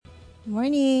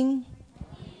Morning.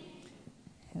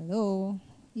 Hello.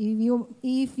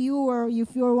 If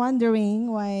you're wondering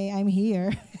why I'm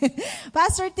here,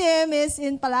 Pastor Tim is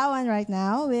in Palawan right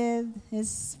now with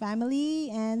his family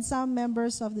and some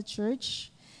members of the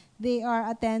church. They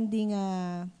are attending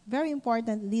a very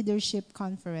important leadership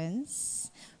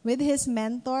conference with his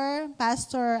mentor,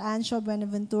 Pastor Ancho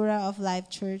Buenaventura of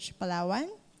Life Church Palawan.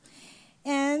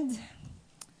 And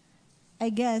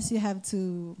I guess you have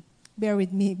to bear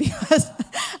with me because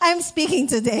I'm speaking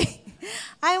today.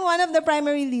 I'm one of the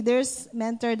primary leaders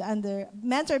mentored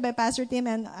by Pastor Tim,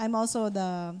 and I'm also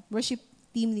the worship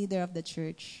team leader of the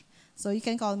church. So you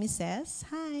can call me Ces.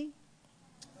 Hi,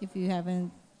 if you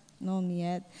haven't known me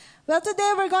yet. Well,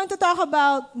 today we're going to talk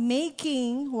about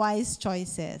making wise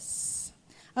choices.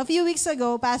 A few weeks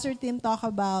ago, Pastor Tim talked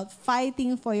about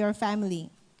fighting for your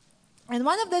family. And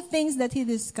one of the things that he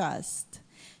discussed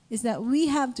is that we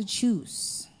have to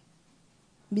choose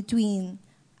between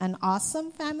an awesome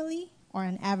family or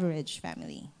an average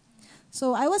family.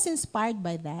 So I was inspired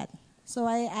by that. So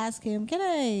I asked him,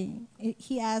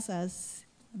 he asked us,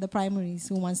 the primaries,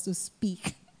 who wants to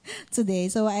speak today.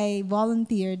 So I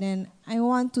volunteered and I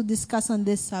want to discuss on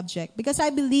this subject because I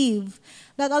believe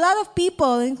that a lot of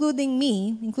people,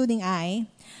 including I,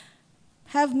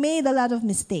 have made a lot of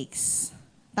mistakes.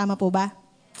 Tama po ba?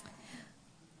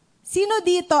 Sino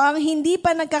dito ang hindi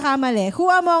pa nagkakamali?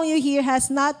 Who among you here has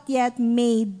not yet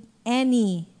made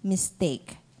any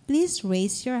mistake? Please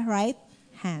raise your right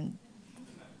hand.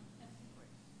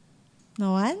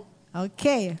 No one?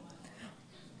 Okay.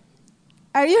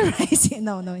 Are you raising?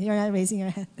 No, you're not raising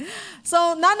your hand.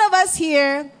 So none of us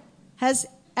here has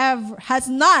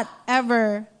not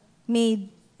ever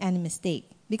made any mistake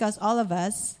because all of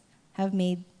us have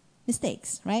made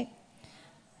mistakes, right?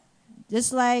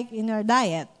 Just like in our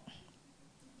diet.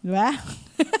 Diba?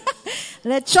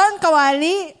 Lechon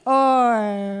kawali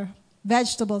or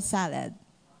vegetable salad?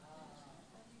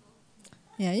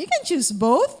 Yeah, you can choose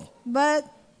both, but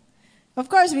of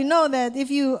course we know that if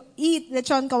you eat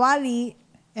lechon kawali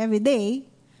every day,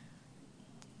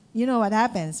 you know what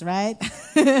happens, right?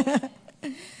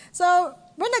 So,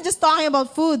 we're not just talking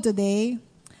about food today.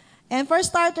 And for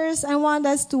starters, I want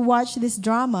us to watch this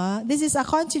drama. This is a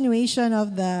continuation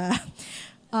of the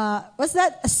what's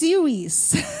that? A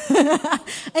series.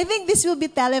 I think this will be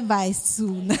televised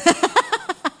soon.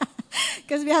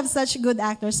 Because we have such good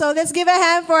actors. So let's give a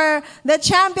hand for the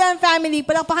Champion family.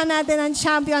 Palakpakan natin ang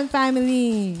Champion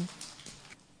family.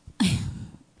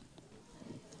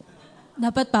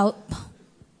 Dapat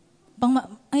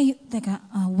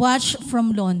watch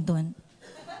from London.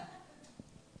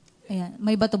 Ayan,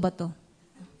 may bato-bato.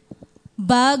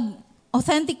 Bag,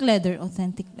 authentic leather.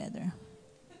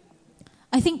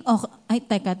 I think,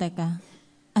 teka.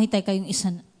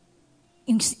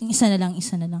 Yung isa na lang.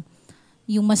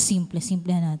 Yung mas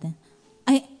simplehan natin.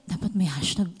 Dapat may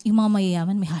hashtag. Yung mga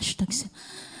mayayaman, may hashtag.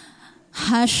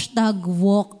 Hashtag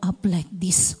walk up like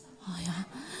this.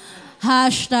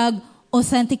 Hashtag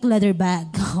authentic leather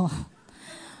bag.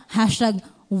 Hashtag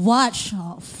watch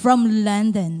from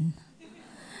London.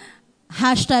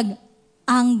 Hashtag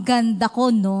ang ganda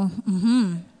ko, no?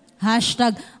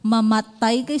 Hashtag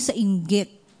mamatay kayo sa inggit.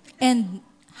 And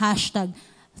hashtag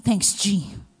thanks G.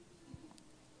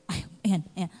 Ayan.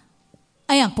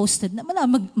 Ayan, posted na.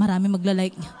 Marami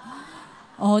magla-like.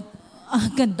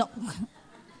 Ganda.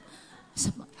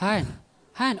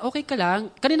 Han, okay ka lang?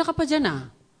 Kanina ka pa dyan,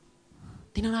 ah.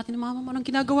 Tingnan natin ng mama mo. Anong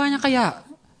ginagawa niya kaya?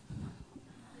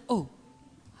 Oh,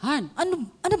 Han.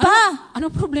 Ano ba? Ano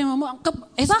problema mo?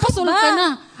 Espasol ka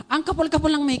na. Ang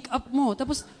kapal-kapal ng make-up mo.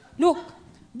 Tapos, look,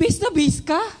 bis na bis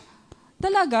ka?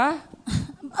 Talaga?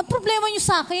 Ang problema niyo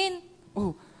sa akin.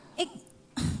 Oh.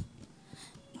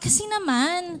 Kasi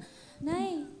naman,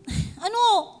 Nay, ano?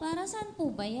 para saan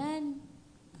po ba yan?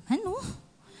 Ano?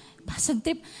 Basag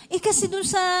trip. Kasi dun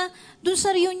sa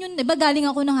reunion, diba galing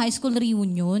ako ng high school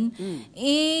reunion,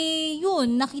 yun,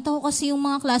 nakita ko kasi yung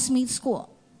mga classmates ko.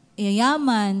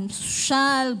 Yayaman,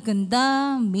 social,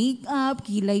 ganda, make-up,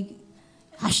 kilay,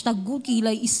 hashtag good,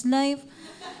 kilay is life.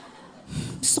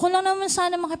 Gusto ko lang naman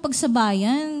sana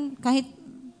makipagsabayan, kahit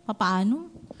papaano.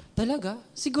 Talaga?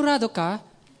 Sigurado ka?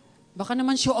 Baka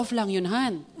naman show off lang yun,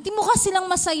 Han. Hindi mo kasi lang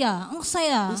masaya. Ang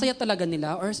saya. Ang saya talaga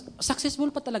nila? Or successful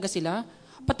pa talaga sila?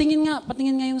 Patingin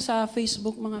nga yung sa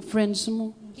Facebook, mga friends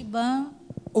mo. Diba?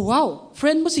 Oh, wow!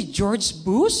 Friend mo si George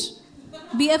Bush?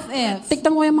 BFF.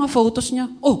 Tignan mo yung mga photos niya.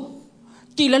 Oh,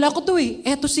 kilala ko to eh.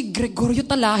 Eto si Gregorio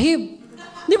Talahib.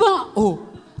 Di ba?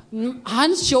 Oh,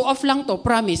 Hans, show off lang to,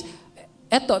 promise.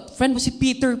 Eto, friend mo si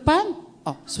Peter Pan.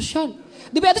 Oh, social.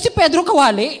 Di ba eto si Pedro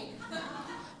Kawali?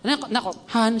 Nako,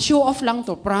 Han, show off lang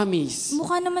to, promise.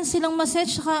 Mukha naman silang masaya,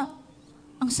 tsaka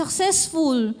ang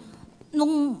successful.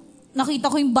 Nung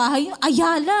nakita ko yung bahay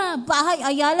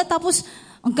Ayala, tapos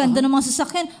ang ganda ng mga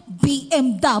sasakyan,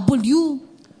 BMW.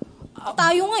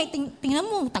 Tayo nga, tingnan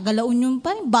mo, Tagalaon yung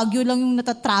pa, Baguio lang yung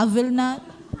natatravel na.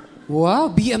 Wow,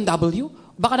 BMW?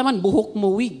 Baka naman buhok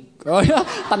mo wig.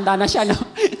 Tanda na siya, no?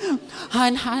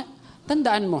 Han,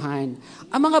 tandaan mo, Han.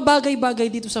 Ang mga bagay-bagay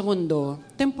dito sa mundo,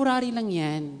 temporary lang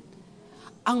yan.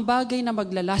 Ang bagay na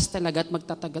maglalas talaga at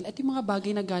magtatagal, ito yung mga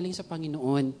bagay na galing sa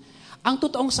Panginoon. Ang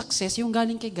totoong success, yung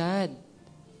galing kay God.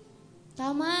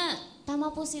 Tama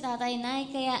po si Tatay Nay,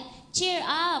 kaya cheer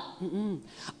up.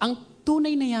 Ang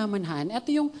tunay na yaman, Han, ito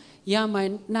yung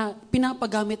yaman na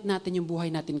pinapagamit natin yung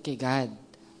buhay natin kay God.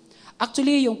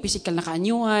 Actually, yung physical na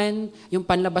kaanyuan, yung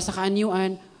panlabas sa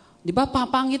kaanyuan, di ba,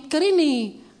 papangit ka rin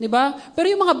eh. Di ba? Pero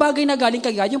yung mga bagay na galing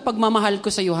kay God, yung pagmamahal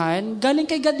ko sa iyo, Han, galing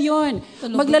kay God yun.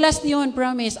 Maglalast yun,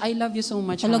 promise. I love you so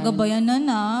much, Han. Talaga ba yan,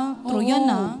 True yan,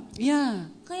 Yeah.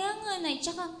 Kaya nga, Nay,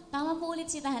 tsaka tama po ulit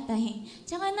si Tatay.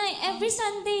 Tsaka, Nay, every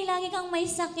Sunday, lagi kang may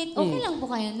sakit. Okay lang po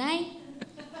kayo, Nay?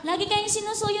 Lagi kayong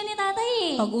sinusuyo ni Tatay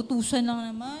eh. Pag-utusan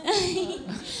lang naman.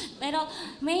 Pero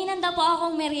may hinanda po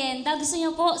akong merienda. Gusto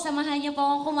niyo po, samahan niyo po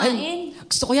akong kumain. Ay,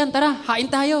 gusto ko yan. Tara, hain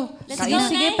tayo. Let's Sige, go,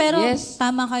 sige, Nay. pero Yes.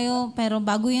 tama kayo. Pero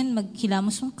bago yan,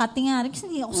 maghilamos yung cutting nga rin. Kasi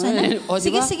hindi ako sanay. O,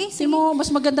 Sige, diba? sige. Tingnan mo, mas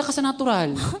maganda ka sa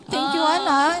natural. Thank you,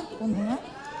 Ana.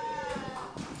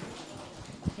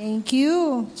 Thank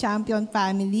you, Champion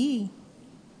Family.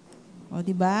 O,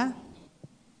 di ba?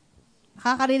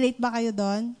 Nakaka-relate ba kayo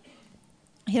doon?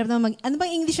 Hirap na ano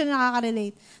bang English na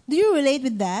nakaka-relate? Do you relate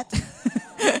with that?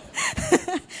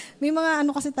 May mga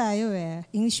ano kasi tayo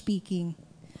English speaking.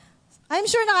 I'm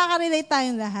sure nakaka-relate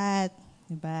tayong lahat.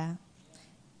 Diba?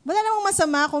 Wala namang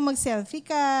masama kung mag-selfie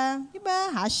ka.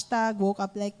 Diba? Hashtag, woke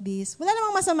up like this. Wala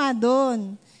namang masama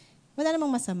doon. Wala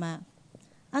namang masama.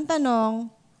 Ang tanong,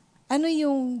 ano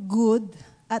yung good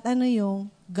at ano yung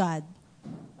God?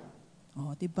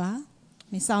 O, diba?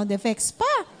 May sound effects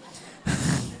pa.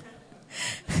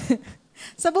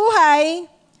 Sa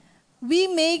buhay, we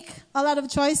make a lot of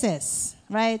choices,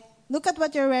 right? Look at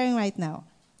what you're wearing right now.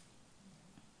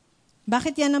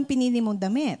 Bakit yan ang pinili mong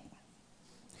damit?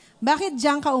 Bakit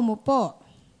diyan ka umupo?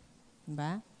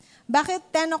 Diba?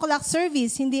 Bakit 10 o'clock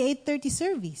service, hindi 8:30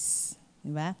 service?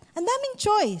 Diba? Ang daming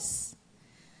choice.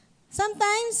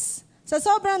 Sometimes, sa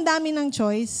sobrang dami ng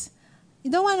choice, you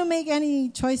don't want to make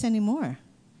any choice anymore.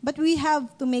 But we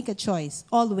have to make a choice,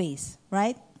 always,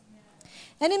 right?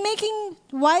 And in making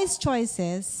wise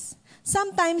choices,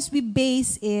 sometimes we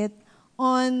base it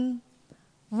on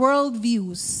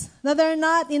worldviews that are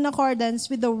not in accordance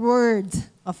with the Word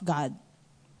of God.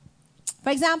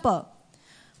 For example,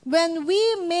 when we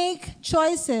make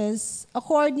choices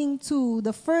according to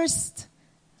the first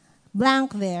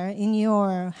blank there in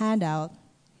your handout,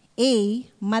 A,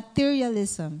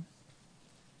 materialism.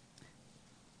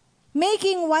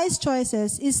 Making wise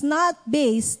choices is not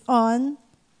based on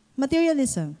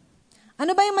materialism.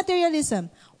 Ano ba yung materialism?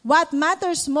 What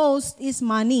matters most is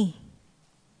money.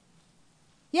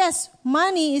 Yes,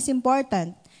 money is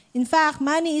important. In fact,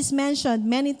 money is mentioned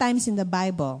many times in the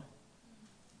Bible.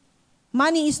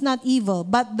 Money is not evil,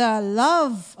 but the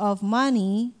love of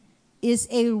money is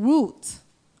a root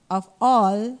of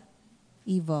all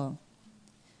evil.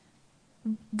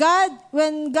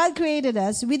 When God created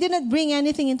us, we didn't bring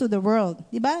anything into the world.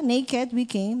 Diba? Naked we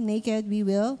came, naked we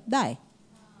will die.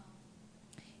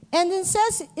 And it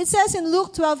says in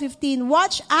Luke 12:15,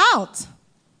 watch out.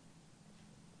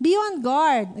 Be on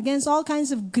guard against all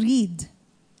kinds of greed.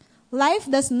 Life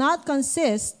does not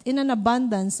consist in an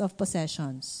abundance of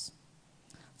possessions.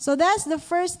 So that's the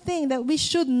first thing that we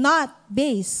should not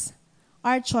base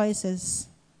our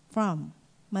choices from,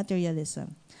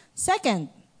 materialism. Second,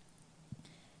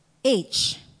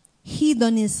 H,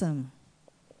 hedonism.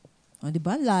 O,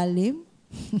 diba? Lalim.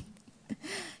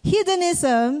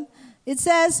 Hedonism, it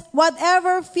says,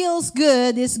 whatever feels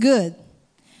good is good.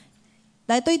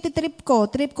 Dahil ito trip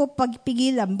ko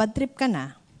pagpigilan, bad trip ka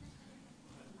na.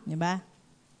 Diba?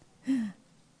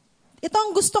 Ito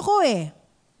ang gusto ko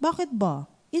Bakit ba?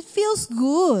 It feels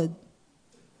good.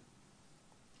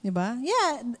 Diba?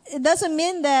 Yeah, it doesn't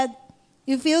mean that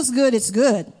it feels good, it's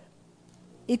good.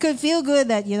 It could feel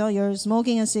good that, you're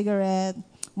smoking a cigarette,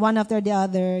 one after the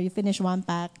other, you finish one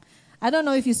pack. I don't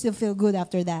know if you still feel good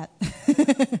after that.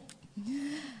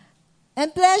 And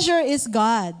pleasure is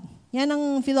God. Yan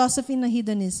ang philosophy ng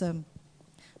hedonism.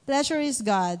 Pleasure is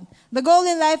God. The goal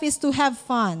in life is to have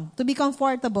fun, to be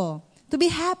comfortable, to be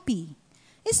happy.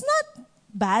 It's not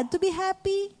bad to be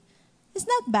happy. It's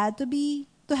not bad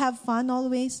to to have fun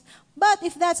always. But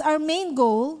if that's our main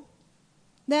goal,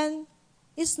 then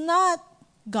it's not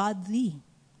godly.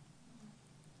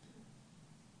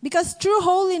 Because true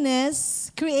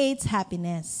holiness creates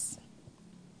happiness.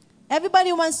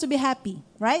 Everybody wants to be happy,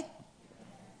 right?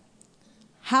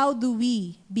 How do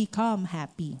we become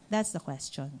happy? That's the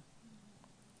question.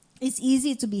 It's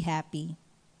easy to be happy.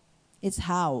 It's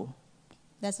how.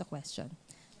 That's the question.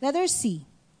 Letter C,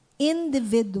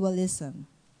 individualism.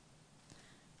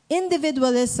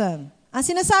 Individualism. Ang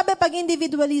sinasabi pag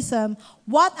individualism,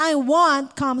 what I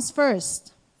want comes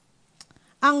first.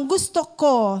 Ang gusto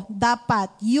ko,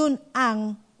 dapat yun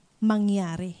ang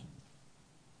mangyari.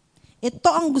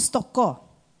 Ito ang gusto ko.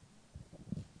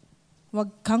 Huwag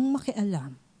kang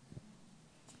makialam.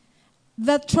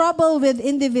 The trouble with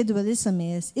individualism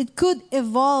is, it could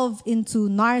evolve into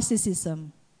narcissism.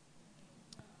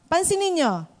 Pansinin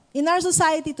nyo, in our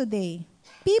society today,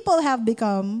 people have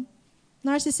become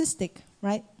narcissistic,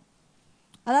 right?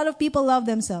 A lot of people love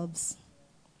themselves.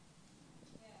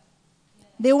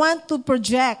 They want to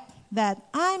project that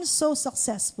I'm so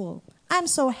successful, I'm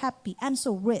so happy, I'm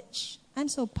so rich, I'm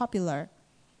so popular.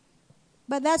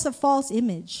 But that's a false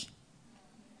image.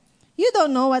 You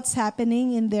don't know what's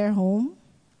happening in their home.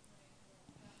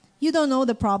 You don't know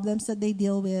the problems that they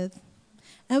deal with.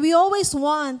 And we always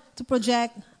want to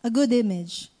project a good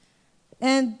image.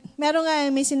 And meron nga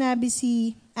may sinabi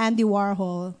si Andy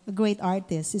Warhol, a great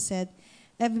artist. He said,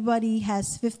 everybody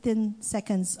has 15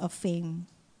 seconds of fame.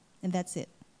 And that's it.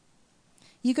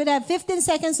 You could have 15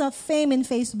 seconds of fame in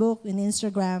Facebook, in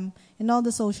Instagram, in all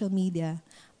the social media.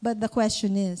 But the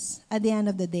question is, at the end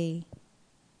of the day,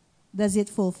 does it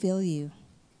fulfill you?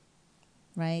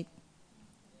 Right?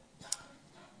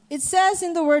 It says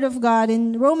in the Word of God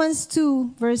in Romans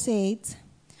 2, verse 8,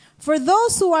 for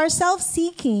those who are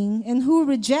self-seeking and who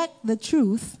reject the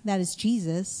truth, that is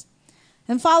Jesus,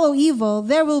 and follow evil,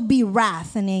 there will be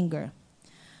wrath and anger.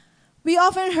 We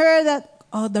often heard that,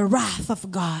 the wrath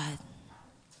of God.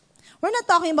 We're not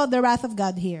talking about the wrath of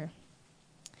God here.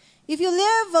 If you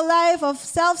live a life of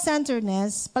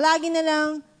self-centeredness, palagi na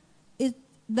lang,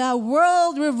 the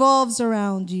world revolves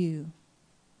around you.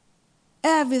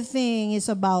 Everything is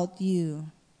about you.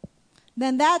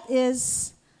 Then that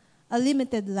is a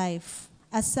limited life,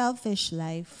 a selfish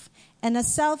life. And a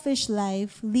selfish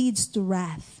life leads to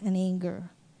wrath and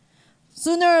anger.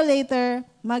 Sooner or later,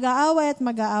 mag-aaway at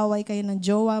mag-aaway kayo ng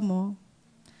jowa mo.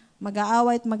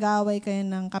 Mag-aaway at mag-aaway kayo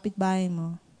ng kapitbahay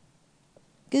mo.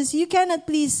 Because you cannot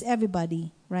please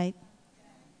everybody, right?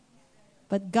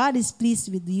 But God is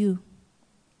pleased with you.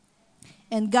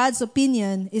 And God's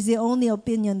opinion is the only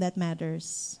opinion that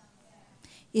matters.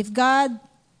 If God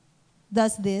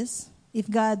does this, if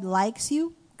God likes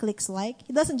you, clicks like,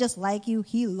 He doesn't just like you,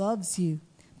 He loves you.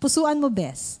 Pusuan mo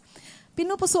best.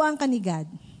 Pinupusuan ka ni God.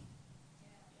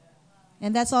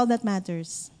 And that's all that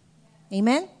matters.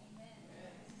 Amen?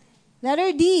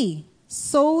 Letter D,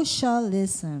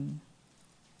 socialism.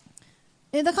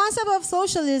 In the concept of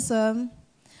socialism,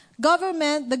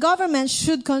 the government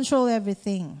should control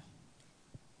everything.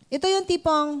 Ito yung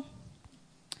tipong,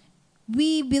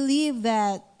 we believe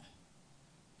that,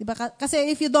 diba,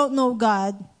 kasi if you don't know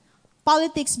God,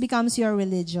 politics becomes your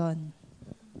religion.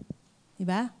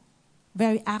 Diba?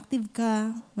 Very active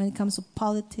ka when it comes to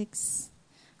politics.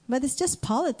 But it's just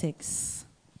politics.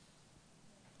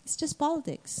 It's just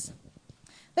politics.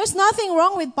 There's nothing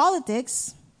wrong with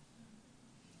politics.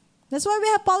 That's why we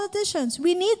have politicians.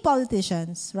 We need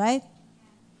politicians, right?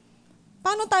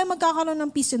 Paano tayo magkakaroon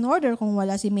ng peace and order kung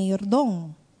wala si Mayor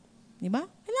Dong? Diba?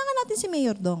 Kailangan natin si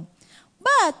Mayor Dong.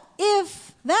 But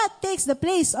if that takes the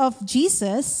place of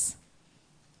Jesus,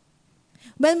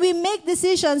 when we make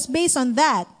decisions based on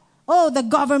that, the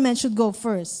government should go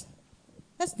first.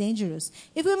 That's dangerous.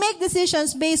 If we make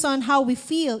decisions based on how we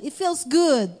feel, it feels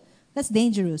good, that's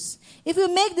dangerous. If we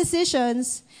make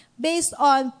decisions based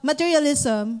on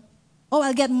materialism,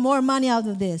 I'll get more money out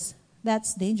of this,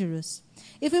 that's dangerous.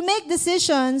 If we make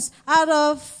decisions out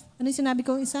of, ano yung sinabi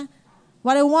ko isa?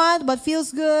 What I want, what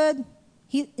feels good,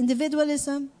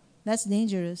 individualism, that's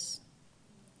dangerous.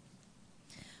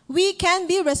 We can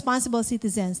be responsible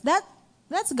citizens.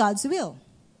 That's God's will.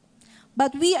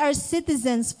 But we are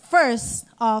citizens first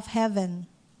of heaven.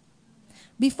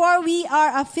 Before we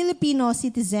are a Filipino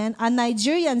citizen, a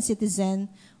Nigerian citizen,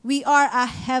 we are a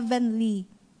heavenly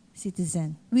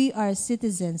citizen. We are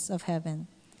citizens of heaven.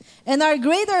 And our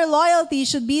greater loyalty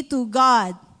should be to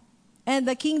God and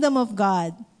the kingdom of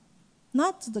God,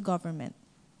 not to the government.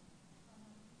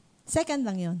 Second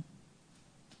lang yun.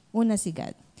 Una si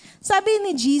God. Sabi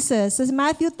ni Jesus sa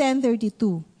Matthew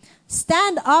 10:32,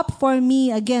 stand up for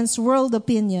me against world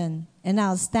opinion and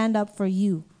I'll stand up for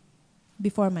you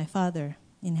before my Father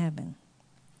in heaven.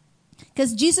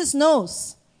 Because Jesus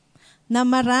knows na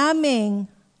maraming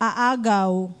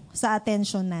aagaw sa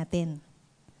attention natin.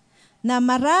 Na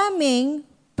maraming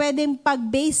pwedeng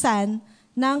pagbasean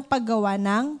ng paggawa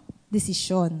ng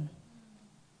desisyon.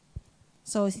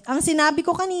 So, ang sinabi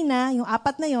ko kanina, yung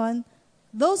 4 na yon,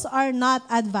 those are not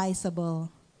advisable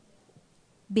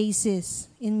basis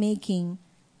in making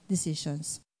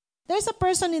decisions. There's a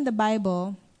person in the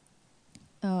Bible,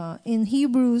 in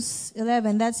Hebrews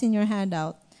 11, that's in your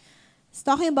handout. It's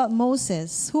talking about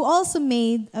Moses, who also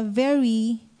made a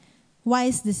very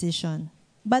wise decision.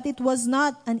 But it was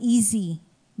not an easy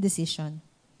decision.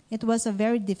 It was a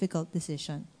very difficult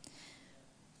decision.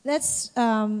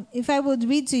 If I would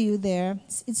read to you there,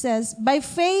 it says, by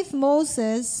faith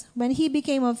Moses, when he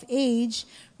became of age,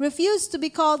 refused to be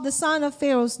called the son of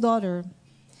Pharaoh's daughter,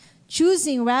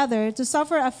 choosing rather to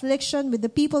suffer affliction with the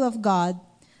people of God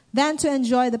than to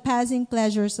enjoy the passing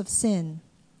pleasures of sin,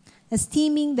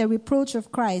 esteeming the reproach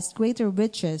of Christ greater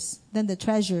riches than the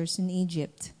treasures in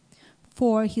Egypt,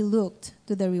 for he looked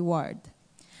to the reward.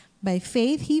 By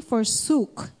faith he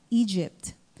forsook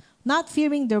Egypt, not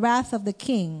fearing the wrath of the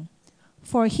king,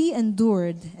 for he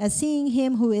endured as seeing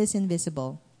him who is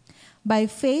invisible. By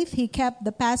faith he kept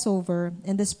the Passover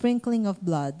and the sprinkling of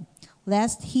blood,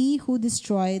 lest he who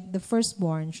destroyed the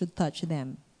firstborn should touch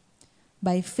them.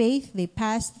 By faith they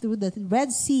passed through the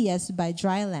Red Sea as by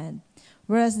dry land,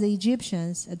 whereas the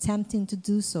Egyptians, attempting to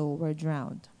do so, were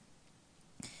drowned.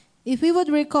 If we would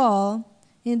recall,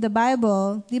 in the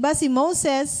Bible, di ba si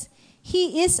Moses,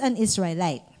 he is an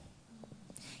Israelite.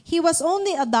 He was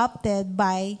only adopted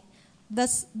by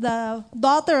the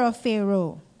daughter of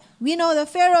Pharaoh. We know the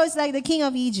Pharaoh is like the king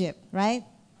of Egypt, right?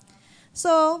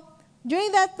 So,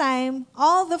 during that time,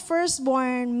 all the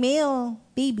firstborn male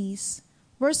babies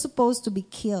were supposed to be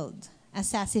killed,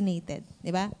 assassinated,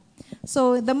 di ba?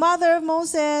 So, the mother of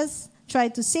Moses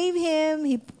tried to save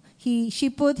him. She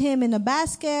put him in a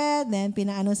basket, then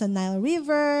pinaano sa Nile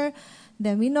River.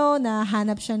 Then we know na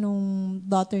hanap siya nung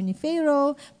daughter ni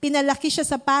Pharaoh. Pinalaki siya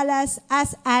sa palace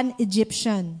as an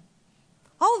Egyptian.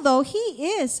 Although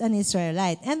he is an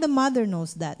Israelite, and the mother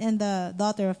knows that, and the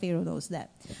daughter of Pharaoh knows that.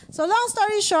 So long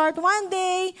story short, one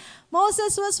day,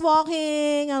 Moses was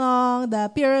walking along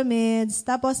the pyramids,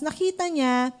 tapos nakita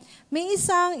niya, may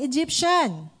isang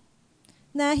Egyptian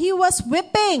na he was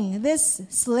whipping this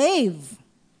slave.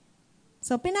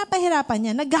 So pinapahirapan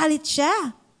niya, nagalit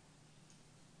siya.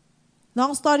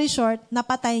 Long story short,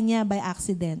 napatay niya by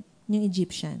accident yung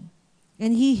Egyptian.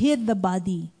 And he hid the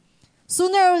body.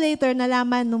 Sooner or later,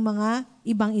 nalaman ng mga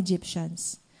ibang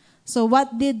Egyptians. So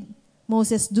what did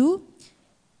Moses do?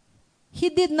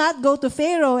 He did not go to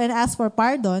Pharaoh and ask for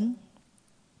pardon.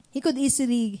 He could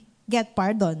easily get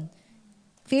pardon.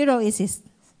 Pharaoh is his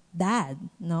dad,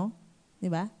 no?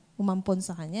 Diba? Umampon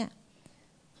sa kanya.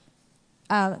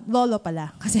 Lolo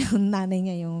pala, kasi yung nanay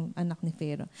niya yung anak ni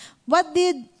Pharaoh. What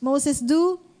did Moses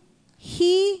do?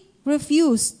 He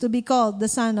refused to be called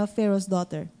the son of Pharaoh's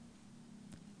daughter.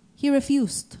 He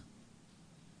refused.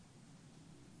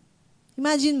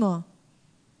 Imagine mo,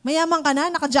 mayaman ka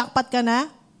na, naka-jackpot ka na,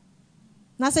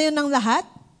 nasa iyo ng lahat,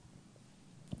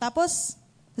 tapos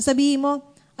sasabihin mo,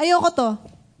 ayoko to.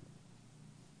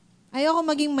 Ayoko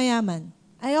maging mayaman.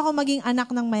 Ayoko maging anak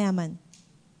ng mayaman.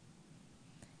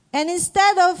 And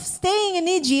instead of staying in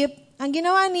Egypt, ang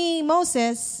ginawa ni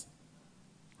Moses,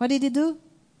 what did he do?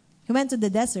 He went to the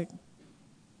desert.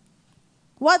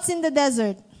 What's in the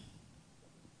desert?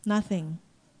 Nothing.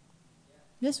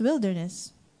 Just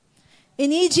wilderness.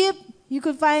 In Egypt, you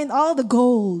could find all the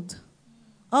gold,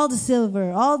 all the silver,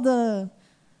 all the,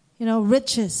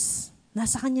 riches.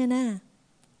 Nasa kanya na.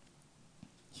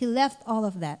 He left all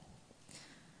of that.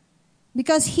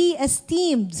 Because he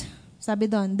esteemed, sabi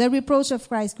doon, the reproach of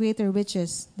Christ greater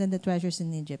riches than the treasures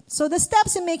in Egypt. So the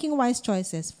steps in making wise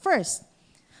choices. First,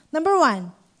 number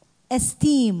 1,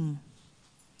 esteem.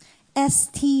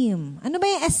 Esteem. Ano ba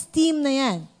yung esteem na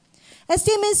yan?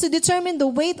 Esteem is to determine the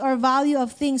weight or value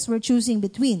of things we're choosing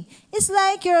between. It's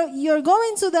like you're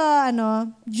going to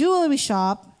the jewelry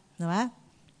shop, diba?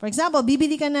 For example,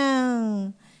 bibili ka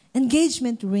ng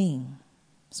engagement ring.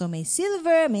 So may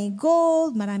silver, may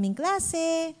gold, maraming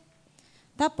klase.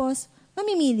 Tapos,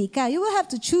 mamimili ka. You will have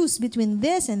to choose between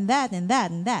this and that and that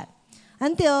and that.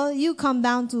 Until you come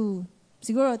down to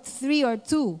siguro 3 or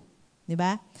 2.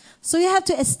 Diba? So you have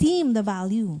to esteem the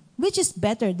value. Which is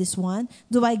better, this one?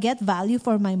 Do I get value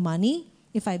for my money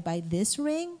if I buy this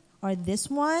ring or this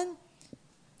one?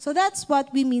 So that's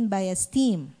what we mean by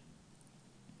esteem.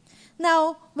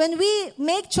 Now, when we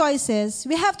make choices,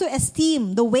 we have to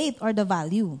esteem the weight or the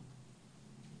value.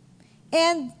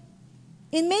 And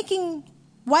in making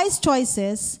wise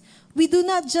choices, we do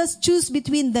not just choose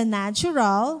between the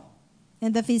natural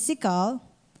and the physical,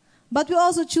 but we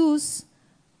also choose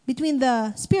between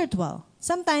the spiritual.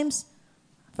 Sometimes,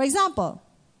 for example,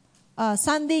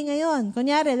 Sunday ngayon,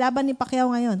 kunyari, laban ni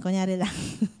Pacquiao ngayon, kunyari lang.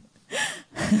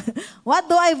 What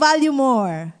do I value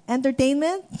more?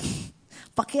 Entertainment?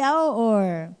 Pacquiao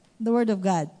or the Word of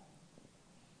God?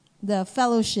 The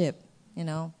fellowship,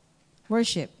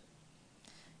 worship.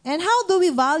 And how do we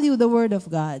value the Word of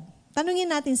God?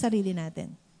 Tanungin natin sarili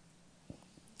natin.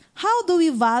 How do we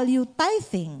value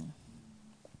tithing?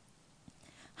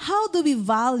 How do we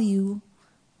value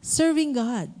serving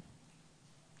God?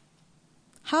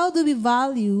 How do we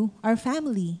value our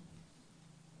family?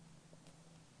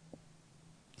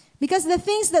 Because the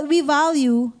things that we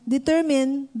value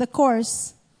determine the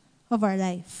course of our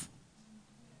life.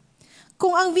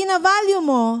 Kung ang binavalue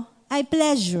mo ay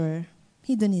pleasure,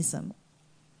 hedonism,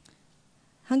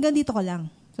 hanggang dito ka lang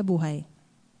sa buhay.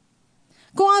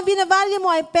 Kung ang binavalue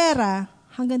mo ay pera,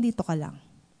 hanggang dito ka lang.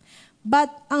 But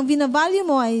ang binavalue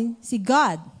mo ay si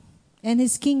God and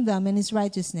His kingdom and His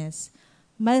righteousness,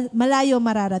 malayo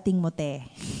mararating mo, te.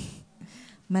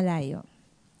 Malayo.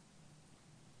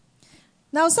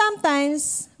 Now,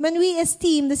 sometimes, when we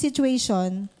esteem the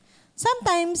situation,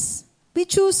 sometimes we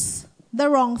choose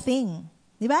the wrong thing.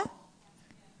 Di ba?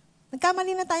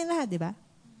 Nagkamali na tayong lahat, di ba?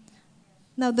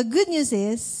 Now, the good news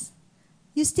is,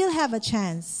 you still have a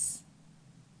chance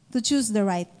to choose the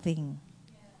right thing.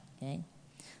 Okay?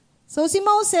 So, si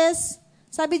Moses,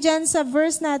 sabi dyan sa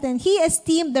verse natin, he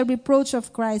esteemed the reproach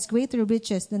of Christ greater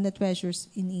riches than the treasures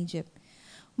in Egypt.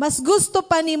 Mas gusto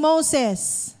pa ni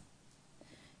Moses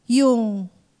yung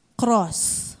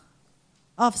cross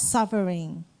of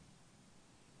suffering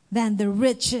than the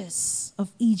riches of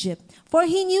Egypt. For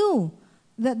he knew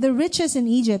that the riches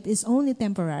in Egypt is only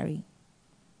temporary.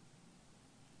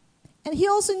 And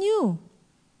he also knew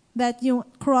that yung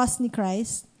cross ni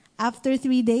Christ, after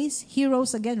 3 days, he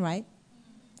rose again, right?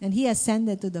 And he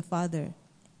ascended to the Father.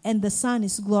 And the Son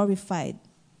is glorified.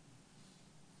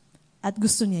 At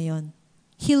gusto niya yon.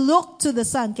 He looked to the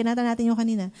Son. Kinata natin yung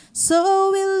kanina. So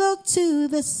we look to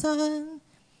the Son.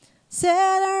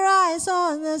 Set our eyes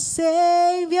on the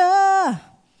Savior.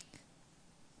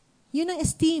 Yun ang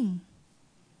esteem.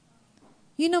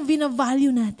 Yun ang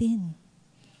vinavalue natin.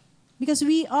 Because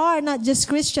we are not just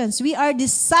Christians. We are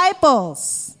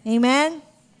disciples. Amen?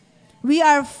 We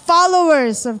are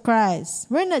followers of Christ.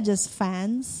 We're not just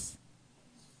fans.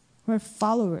 We're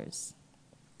followers.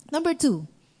 Number 2.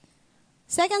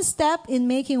 Second step in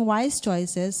making wise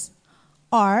choices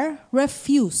are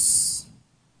refuse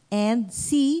and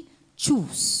C,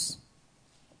 choose.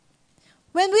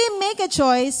 When we make a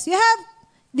choice, you have,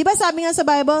 di ba sabi nga sa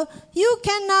Bible, you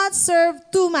cannot serve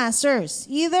 2 masters.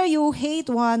 Either you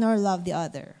hate one or love the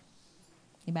other.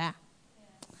 Di ba?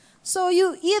 So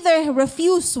you either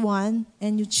refuse one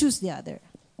and you choose the other.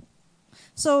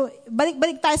 So,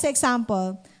 balik tayo sa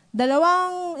example.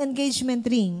 2 engagement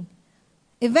ring.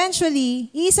 Eventually,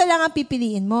 isa lang ang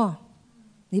pipiliin mo.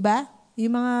 Di ba?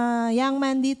 Yung mga young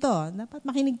man dito, dapat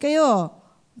makinig kayo.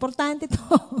 Importante to.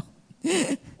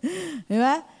 Di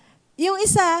ba? Yung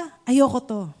isa, ayoko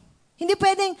to. Hindi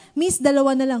pwedeng, miss, 2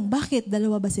 na lang. Bakit? 2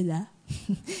 ba sila?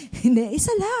 Hindi,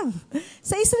 isa lang.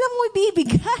 Sa isa lang mo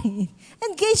ibibigay.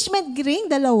 Engagement ring,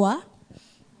 2.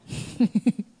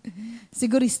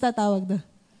 Sigurista tawag doon.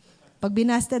 Pag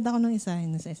binasted ako ng isa,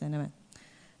 yun sa isa naman.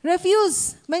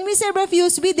 Refuse. When we say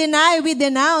refuse, we deny, we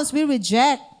denounce, we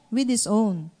reject, we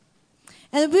disown.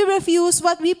 And we refuse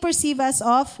what we perceive as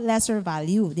of lesser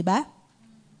value. Di ba?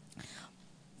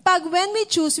 Pag when we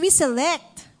choose, we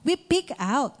select, we pick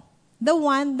out the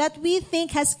one that we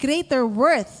think has greater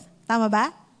worth. Tama ba?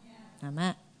 Yeah.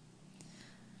 Tama.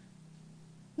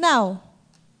 Now,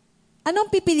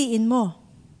 anong pipiliin mo?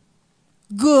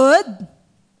 Good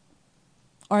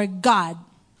or God?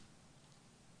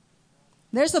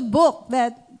 There's a book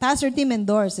that Pastor Tim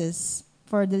endorses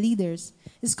for the leaders.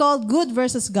 It's called Good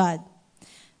versus God.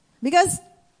 Because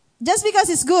just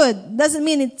because it's good doesn't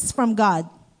mean it's from God.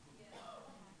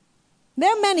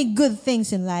 There are many good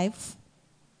things in life.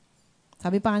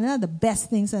 Sabi pa nga nila, the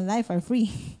best things in life are free.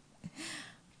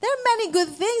 There are many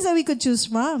good things that we could choose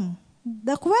from.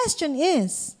 The question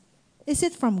is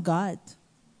it from God?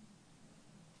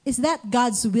 Is that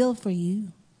God's will for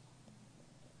you?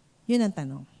 Yun ang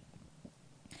tanong.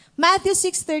 Matthew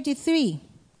 6:33.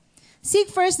 Seek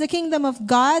first the kingdom of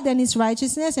God and His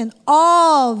righteousness, and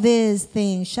all these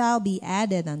things shall be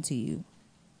added unto you.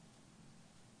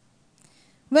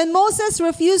 When Moses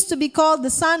refused to be called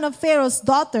the son of Pharaoh's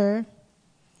daughter,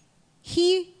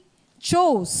 he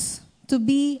chose to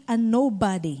be a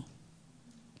nobody.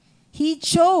 He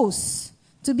chose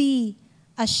to be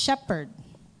a shepherd.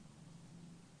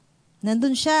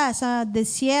 Nandun siya sa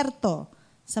desierto,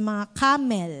 sa mga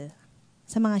camel,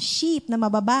 sa mga sheep na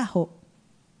mababaho.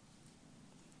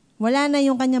 Wala na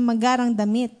yung kanyang magarang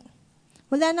damit.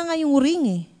 Wala na nga yung ring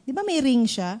eh. Di ba may ring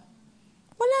siya?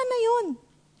 Wala na yun.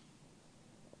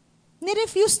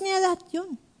 Nirefuse niya lahat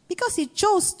yun. Because he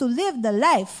chose to live the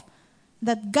life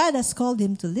that God has called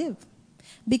him to live.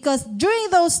 Because during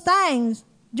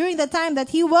the time that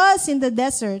he was in the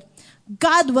desert,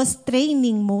 God was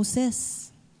training Moses.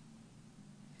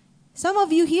 Some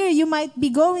of you here, you might be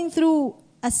going through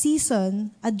a season,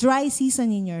 a dry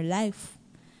season in your life,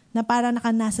 na parang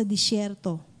nasa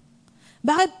disyerto.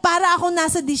 Bakit para ako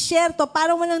nasa disyerto?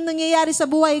 Parang walang nangyayari sa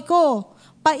buhay ko.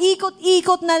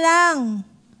 Paikot-ikot na lang.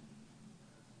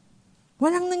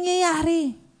 Walang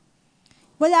nangyayari.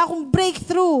 Wala akong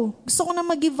breakthrough. Gusto ko na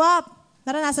mag-give up.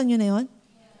 Naranasan nyo na yun?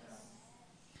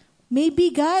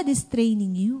 Maybe God is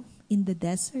training you in the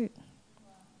desert.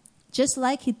 Just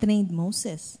like He trained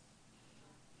Moses.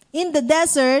 In the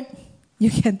desert,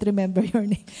 you can't remember your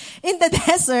name. In the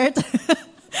desert,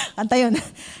 kanta yun.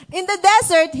 In the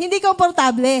desert, hindi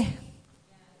komportable.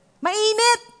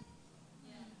 Mainit.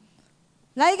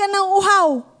 Lagi ka ng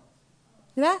uhaw.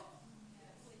 Di ba?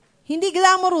 Hindi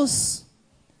glamorous.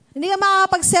 Hindi ka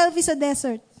makakapag-selfie sa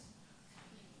desert.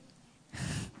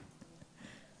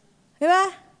 Di ba?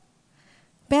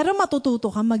 Pero matututo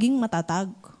ka maging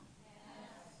matatag.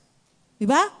 Di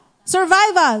ba?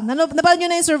 Survival. Napanood nyo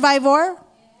na yung Survivor?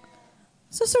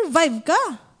 So survive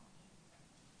ka.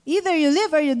 Either you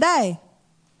live or you die.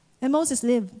 And Moses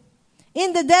lived.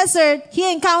 In the desert, he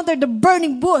encountered the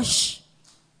burning bush.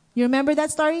 You remember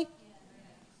that story?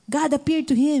 God appeared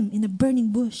to him in a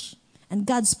burning bush. And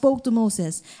God spoke to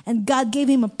Moses. And God gave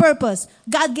him a purpose.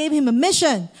 God gave him a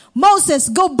mission. Moses,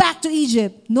 go back to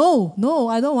Egypt. No,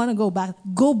 I don't want to go back.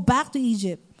 Go back to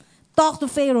Egypt. Talk to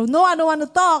Pharaoh. No, I don't want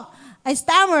to talk. I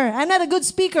stammer. I'm not a good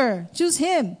speaker. Choose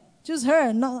him. Choose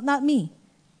her, not me.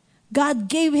 God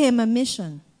gave him a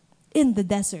mission in the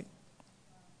desert.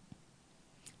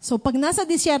 So pag nasa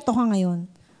disyerto ka ngayon,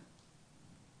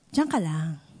 diyan ka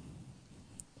lang.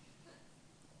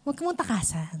 Huwag mong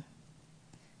takasan.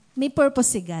 May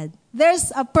purpose si God. There's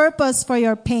a purpose for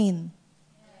your pain.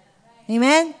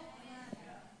 Amen?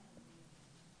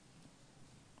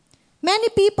 Many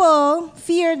people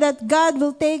fear that God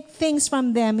will take things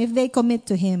from them if they commit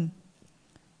to Him.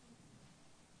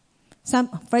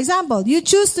 For example, you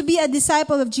choose to be a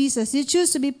disciple of Jesus. You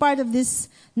choose to be part of this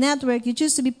network. You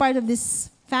choose to be part of this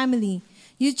family.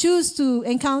 You choose to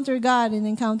encounter God and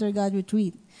encounter God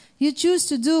retreat. You choose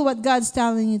to do what God's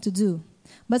telling you to do.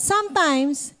 But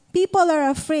sometimes, people are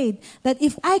afraid that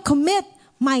if I commit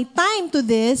my time to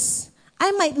this,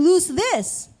 I might lose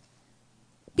this.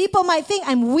 People might think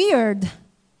I'm weird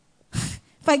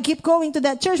if I keep going to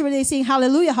that church where they sing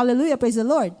hallelujah, hallelujah, praise the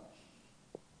Lord.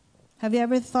 Have you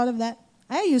ever thought of that?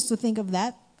 I used to think of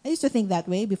that. I used to think that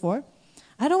way before.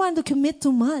 I don't want to commit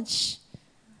too much.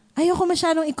 Ayoko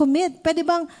masyadong i-commit. Pwede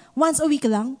bang once a week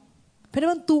lang? Pwede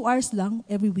bang 2 hours lang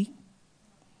every week?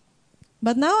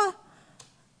 But now,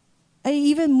 I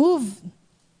even moved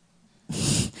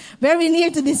very near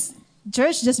to this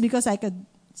church just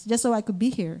so I could be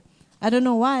here. I don't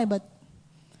know why, but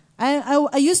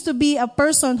I used to be a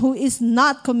person who is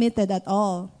not committed at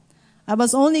all. I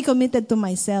was only committed to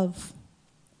myself.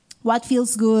 What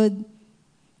feels good.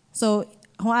 So,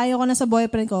 kung ayoko na sa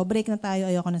boyfriend ko, break na tayo,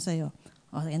 ayoko na sa'yo.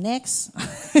 Okay, next.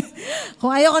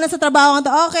 Kung ayoko na sa trabaho ko,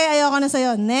 okay, ayoko na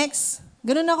sa'yo. Next.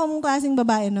 Ganun ako mong klaseng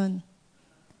babae nun.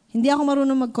 Hindi ako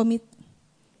marunong mag-commit.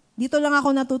 Dito lang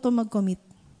ako natuto mag-commit.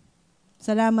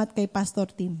 Salamat kay Pastor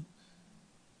Tim.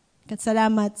 At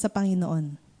salamat sa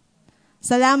Panginoon.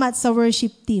 Salamat sa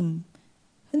worship team.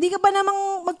 Hindi ka ba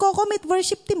namang magko-commit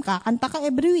worship team? Kakanta ka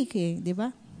every week eh, di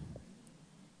ba?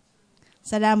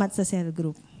 Salamat sa cell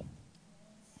group.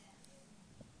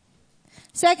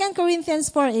 2 Corinthians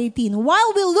 4:18. While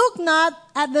we look not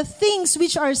at the things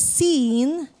which are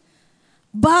seen,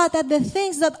 but at the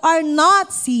things that are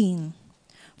not seen.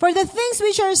 For the things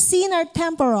which are seen are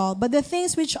temporal, but the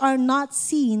things which are not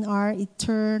seen are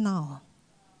eternal.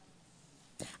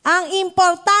 Ang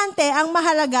importante, ang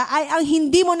mahalaga ay ang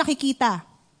hindi mo nakikita.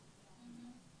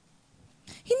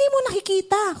 Hindi mo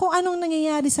nakikita kung anong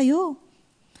nangyayari sa'yo.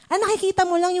 Ang nakikita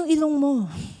mo lang yung ilong mo.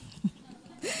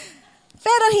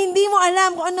 Pero hindi mo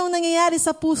alam kung anong nangyayari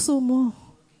sa puso mo.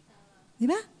 Di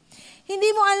ba? Hindi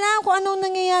mo alam kung anong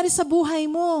nangyayari sa buhay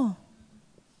mo.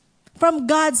 From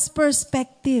God's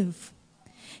perspective.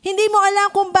 Hindi mo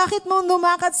alam kung bakit mo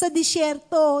lumakad sa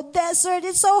disyerto. Desert,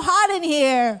 it's so hot in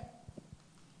here.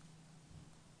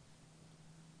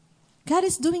 God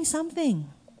is doing something.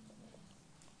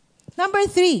 Number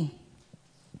 3,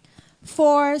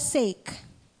 forsake.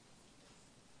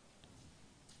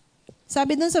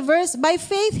 Sabi dun sa verse, by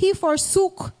faith he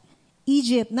forsook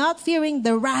Egypt, not fearing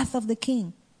the wrath of the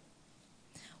king.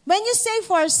 When you say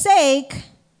forsake,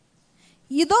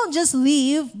 you don't just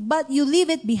leave, but you leave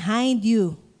it behind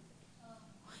you.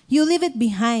 You leave it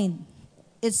behind.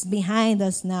 It's behind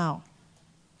us now.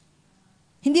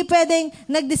 Hindi pwedeng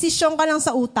nagdesisyon ka lang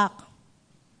sa utak.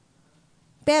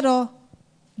 Pero,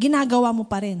 ginagawa mo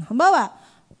pa rin. Halimbawa,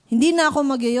 hindi na ako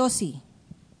magyoyosi.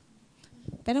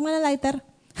 Pero nga na lighter.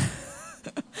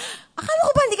 Akala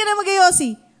ko ba hindi ka na magyoyosi?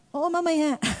 Oo,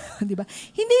 mamaya. Di ba?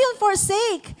 Hindi yun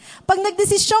forsake. Pag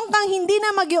nagdesisyon kang hindi na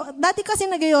magyoyosi, dati kasi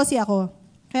nagyoyosi ako.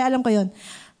 Kaya alam ko yun.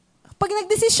 Pag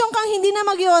nagdesisyon kang hindi na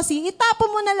magyoyosi, itapon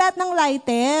mo na lahat ng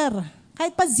lighter.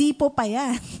 Kahit pa Zippo pa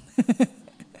yan.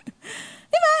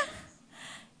 Di ba?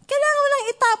 Kailangan mo lang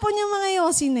itapon yung mga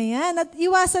yosi na yan at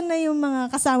iwasan na yung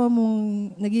mga kasama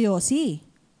mong nagyoyosi.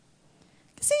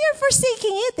 Kasi you're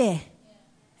forsaking it eh.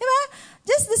 Di ba?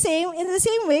 Just the same, in the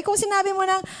same way, kung sinabi mo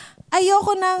nang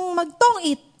ayoko nang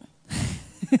mag-tong-it.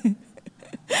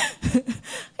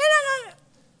 Kailangan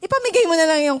ipamigay mo na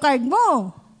lang yung card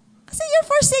mo. Kasi you're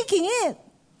forsaking it.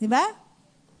 Di ba?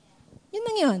 Yun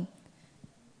lang yun.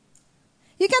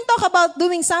 You can talk about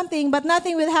doing something, but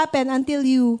nothing will happen until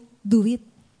you do it.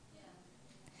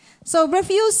 So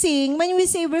refusing, when we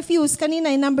say refuse, kanina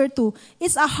in number 2,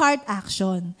 it's a heart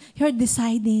action. You're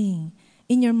deciding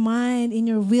in your mind, in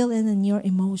your will, and in your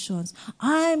emotions.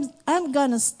 I'm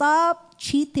gonna stop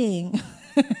cheating.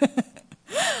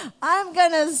 I'm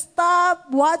gonna stop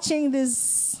watching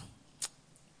these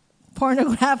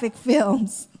pornographic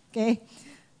films. Okay?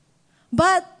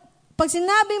 But pag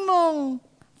sinabi mong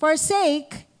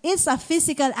forsake, it's a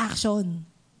physical action.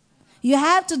 You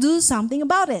have to do something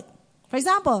about it. For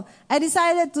example, I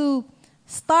decided to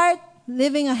start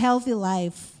living a healthy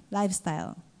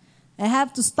lifestyle. I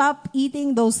have to stop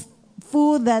eating those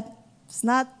food that's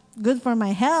not good for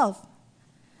my health.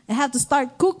 I have to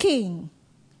start cooking.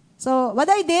 So, what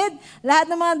I did,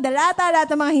 lahat ng mga dalata, lahat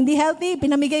ng mga hindi healthy,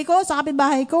 pinamigay ko sa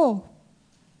kapitbahay ko.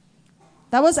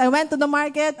 Tapos, I went to the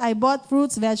market, I bought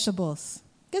fruits, vegetables.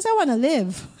 Because I want to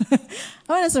live.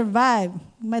 I want to survive.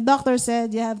 My doctor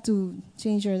said, you have to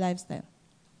change your lifestyle.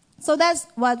 So, that's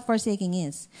what forsaking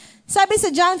is. Sabi sa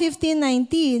John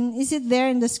 15:19, is it there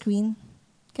in the screen?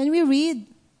 Can we read?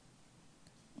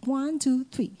 1, 2,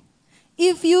 3.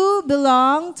 If you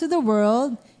belong to the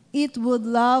world, it would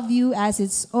love you as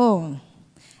its own.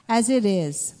 As it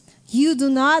is, you do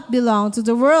not belong to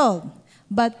the world,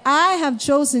 but I have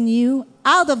chosen you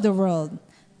out of the world.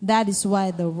 That is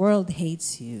why the world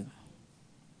hates you.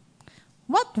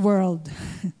 What world?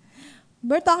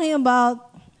 We're talking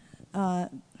about,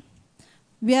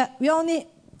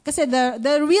 kasi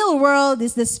the real world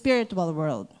is the spiritual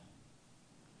world.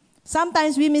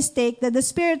 Sometimes we mistake that the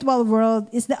spiritual world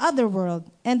is the other world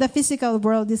and the physical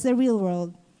world is the real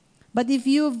world. But if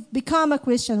you've become a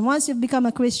Christian, once you've become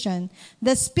a Christian,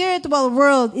 the spiritual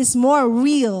world is more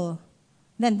real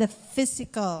than the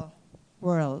physical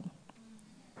world.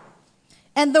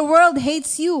 And the world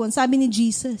hates you, ang sabi ni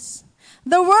Jesus.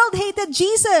 The world hated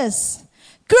Jesus.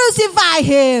 Crucify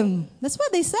Him. That's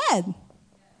what they said.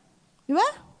 Diba?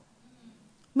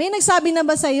 May nagsabi na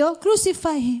ba sa'yo?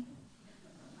 Crucify Him.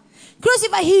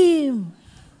 Crucify Him.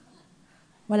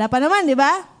 Wala pa naman, di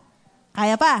ba?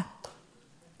 Kaya pa.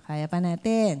 Kaya pa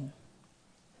natin.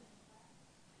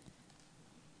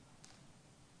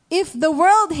 If the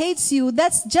world hates you,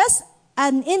 that's just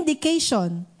an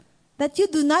indication that you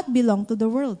do not belong to the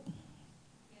world.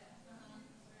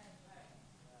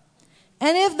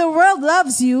 And if the world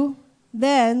loves you,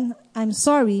 then, I'm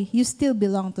sorry, you still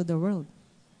belong to the world.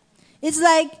 It's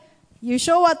like, you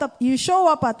show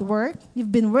up at work,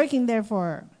 you've been working there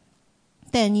for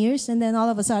 10 years, and then all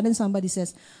of a sudden somebody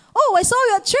says, oh, I saw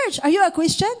you at church. Are you a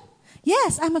Christian?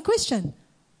 Yes, I'm a Christian.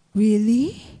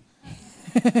 Really?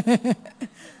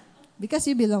 Because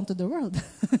you belong to the world.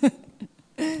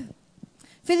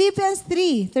 Philippians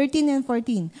 3:13 and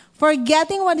 14.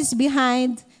 Forgetting what is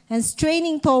behind and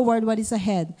straining toward what is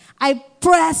ahead. I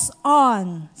press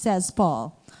on, says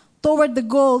Paul, toward the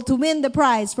goal to win the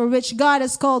prize for which God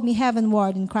has called me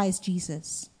heavenward in Christ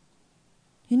Jesus.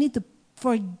 You need to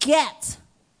forget.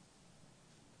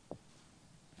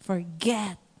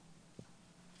 Forget.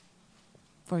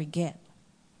 Forget.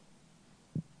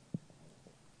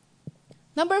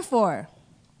 Number 4.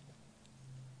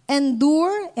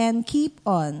 Endure and keep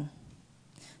on.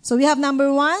 So we have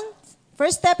number 1.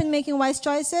 First step in making wise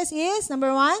choices is, number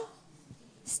 1,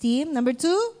 esteem. Number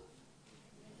 2,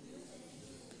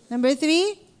 number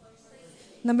 3,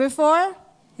 Number 4,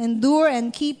 endure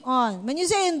and keep on. When you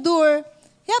say endure,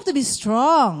 you have to be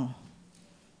strong.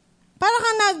 Para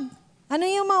ka ano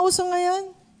yung mga uso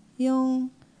ngayon? Yung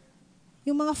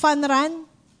mga fun run.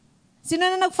 Sino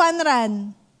na nag-fun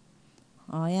run?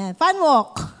 Oh, yan. Fun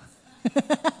walk.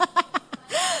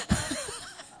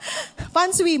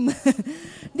 Fun swim.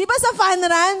 Di ba sa fun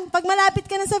run, pag malapit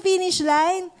ka na sa finish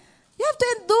line, you have to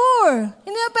endure.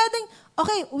 Hindi na pwedeng,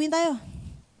 okay, uwi tayo.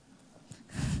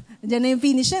 Diyan na yung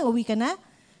finish line, uwi ka na.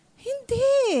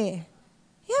 Hindi.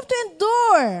 You have to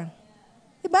endure.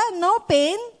 Diba? No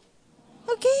pain,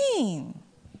 no gain.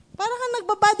 Para ka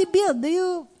nagba-bodybuild. Do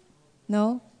you?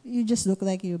 No? You just look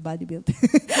like you bodybuild.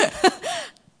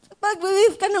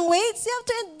 Pag-lift ka ng weights, you have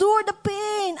to endure the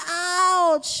pain.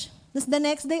 Ouch! Tapos the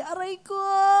next day, aray ko.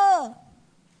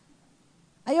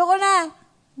 Ayoko na.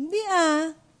 Hindi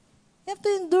You have to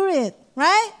endure it.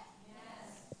 Right?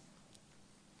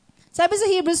 Sabi sa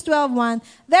Hebrews 12:1,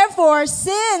 therefore,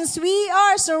 since we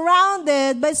are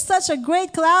surrounded by such a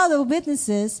great cloud of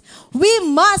witnesses, we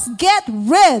must get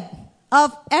rid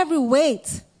of every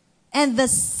weight and the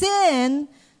sin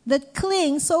that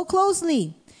clings so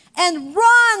closely, and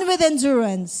run with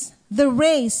endurance the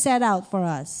race set out for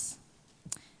us.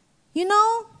 You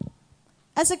know,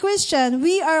 as a Christian,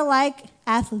 we are like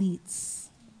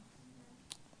athletes.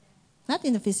 Not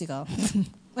in the physical.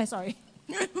 Sorry.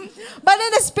 But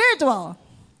in the spiritual,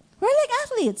 we're like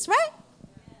athletes, right?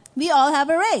 We all have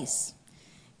a race.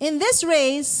 In this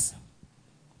race,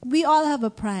 we all have a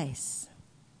prize.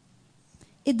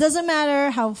 It doesn't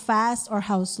matter how fast or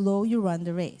how slow you run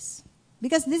the race,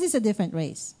 because this is a different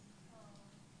race.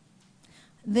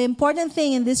 The important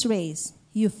thing in this race,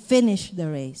 you finish the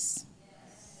race.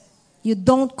 You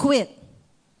don't quit.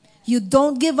 You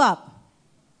don't give up.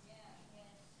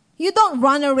 You don't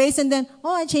run a race and then,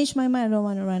 I changed my mind, I don't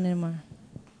want to run anymore.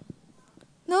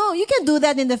 No, you can do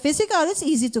that in the physical. It's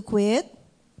easy to quit.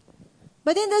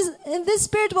 But in this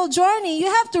spiritual journey, you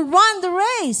have to run the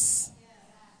race.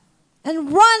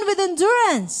 And run with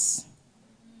endurance.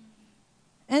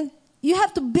 And you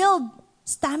have to build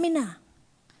stamina.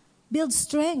 Build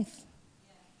strength.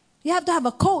 You have to have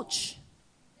a coach.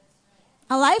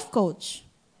 A life coach.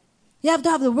 You have to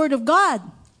have the Word of God.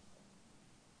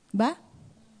 Ba?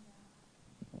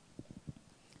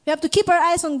 We have to keep our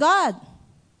eyes on God.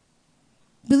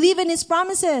 Believe in His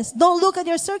promises. Don't look at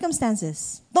your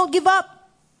circumstances. Don't give up.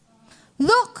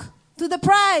 Look to the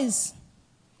prize.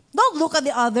 Don't look at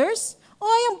the others.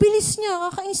 Ang bilis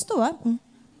niya. Kakainis to,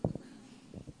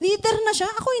 Leader na siya.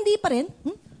 Ako hindi pa rin.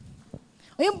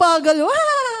 Yung bagal.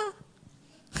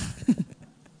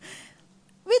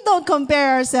 We don't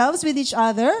compare ourselves with each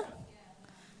other.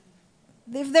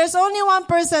 If there's only one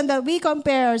person that we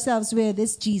compare ourselves with,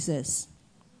 it's Jesus.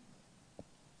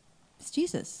 It's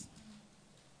Jesus.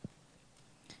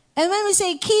 And when we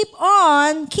say keep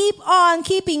on,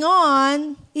 keeping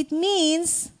on, it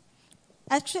means,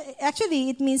 actually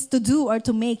it means to do or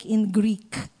to make in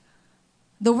Greek.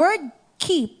 The word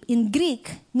keep in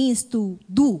Greek means to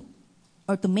do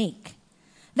or to make.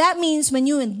 That means when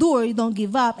you endure, you don't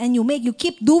give up, and you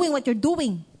keep doing what you're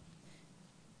doing.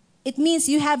 It means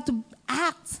you have to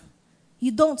act.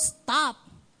 You don't stop.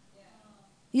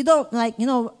 You don't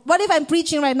what if I'm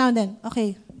preaching right now and then,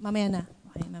 okay, mamaya na.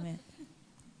 Okay, mamaya.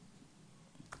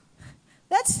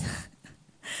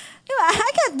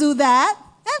 I can't do that.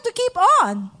 I have to keep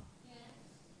on.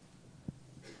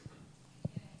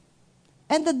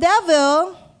 And the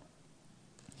devil,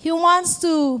 he wants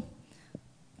to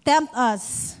tempt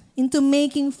us into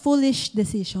making foolish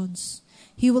decisions.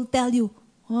 He will tell you,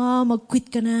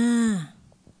 mag-quit ka na.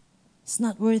 It's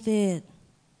not worth it.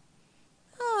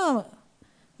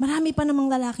 Marami pa namang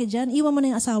lalaki dyan. Iwan mo na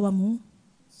yung asawa mo.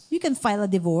 You can file a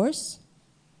divorce.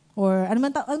 Or, ano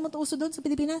man uso doon sa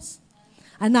Pilipinas?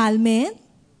 Annulment.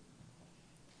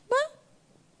 Ba?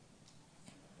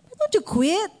 Why don't you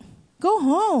quit? Go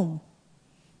home.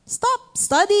 Stop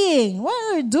studying. What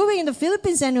are you doing in the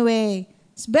Philippines anyway?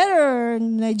 It's better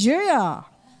in Nigeria.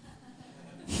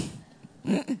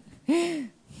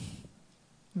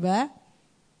 Ba?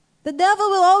 The devil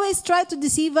will always try to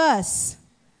deceive us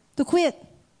to quit.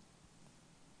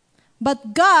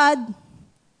 But God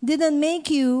didn't make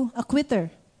you a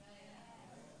quitter.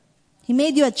 He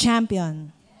made you a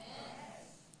champion.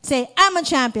 Say, I'm a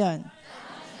champion.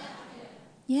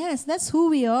 Yes, that's who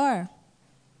we are.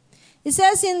 It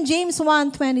says in James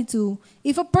 1:22,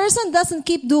 if a person doesn't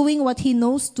keep doing what he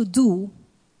knows to do,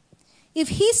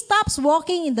 if he stops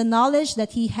walking in the knowledge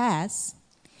that he has,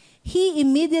 he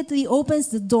immediately opens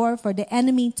the door for the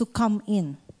enemy to come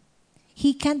in.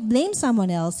 He can't blame someone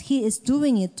else. He is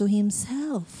doing it to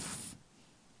himself.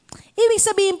 Ibig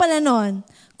sabihin pala nun,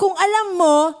 kung alam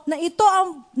mo na ito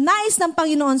ang nais ng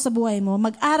Panginoon sa buhay mo,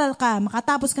 mag-aral ka,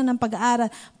 makatapos ka ng pag-aaral,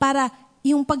 para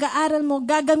yung pag-aaral mo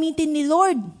gagamitin ni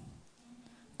Lord.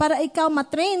 Para ikaw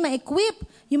matrain, ma-equip,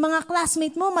 yung mga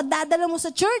classmate mo, madadala mo sa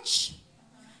church.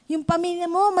 Yung pamilya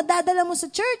mo, madadala mo sa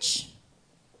church.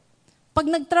 Pag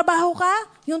nagtrabaho ka,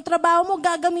 yung trabaho mo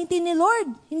gagamitin ni Lord.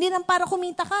 Hindi lang para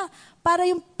kumita ka. Para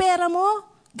yung pera mo,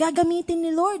 gagamitin ni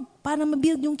Lord. Para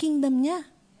ma-build yung kingdom niya.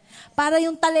 Para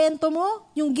yung talento mo,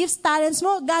 yung gifts, talents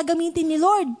mo, gagamitin ni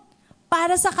Lord.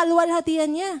 Para sa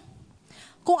kaluwalhatian niya.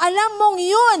 Kung alam mong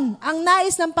yun ang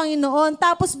nais ng Panginoon,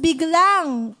 tapos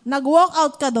biglang nag-walk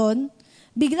out ka doon,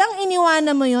 biglang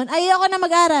iniwanan mo yun, ayoko na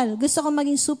mag-aral. Gusto ko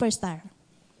maging superstar.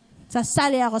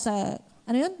 Sasali ako sa,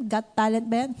 Got Talent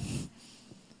ba yan?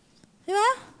 Di ba?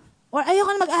 Or ayoko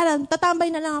na mag-aral, tatambay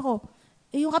na lang ako.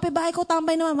 Yung kapitbahay ko,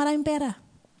 tambay naman, maraming pera.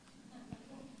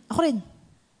 Ako rin.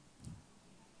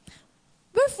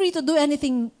 We're free to do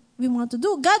anything we want to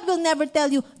do. God will never tell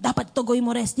you, dapat ito gawin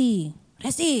mo, Resty.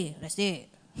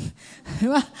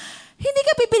 Diba? Hindi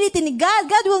ka pipilitin ni God.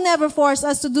 God will never force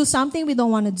us to do something we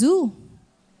don't want to do.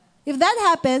 If that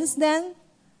happens, then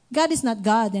God is not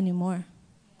God anymore.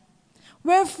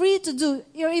 We're free to do,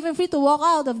 you're even free to walk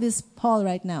out of this hall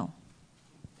right now.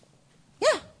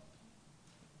 Yeah.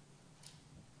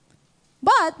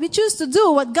 But we choose to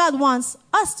do what God wants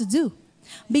us to do.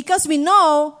 Because we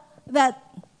know that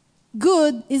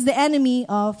good is the enemy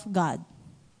of God.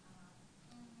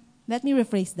 Let me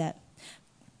rephrase that.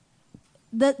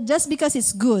 That just because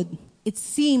it's good, it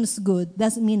seems good,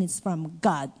 doesn't mean it's from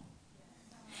God.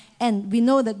 And we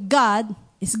know that God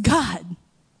is God.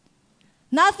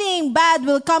 Nothing bad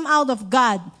will come out of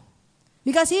God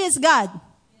because He is God.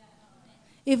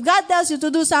 If God tells you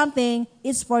to do something,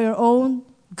 it's for your own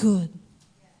good.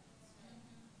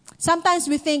 Sometimes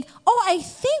we think, I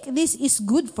think this is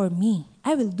good for me.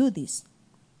 I will do this.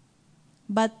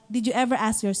 But did you ever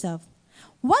ask yourself,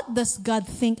 what does God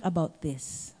think about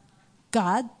this?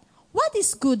 God, what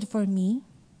is good for me?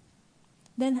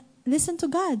 Then listen to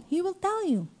God. He will tell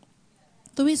you.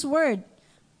 To His word,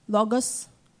 Logos,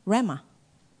 Rema,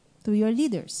 to your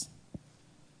leaders.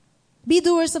 Be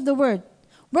doers of the word.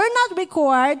 We're not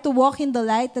required to walk in the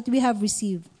light that we have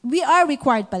received. We are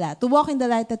required pala to walk in the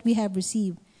light that we have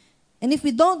received. And if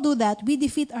we don't do that, we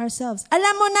defeat ourselves.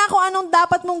 Alam mo na kung anong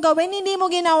dapat mong gawin, hindi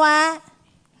mo ginawa.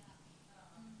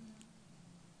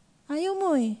 Ayaw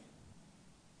mo eh.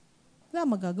 Wala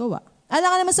magagawa. Alam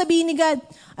ka naman sabihin ni God,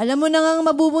 alam mo na nga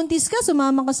mabubuntis ka,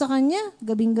 sumama ka sa Kanya,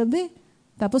 gabing-gabi.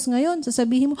 Tapos ngayon,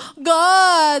 sasabihin mo,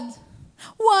 God,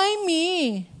 why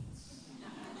me?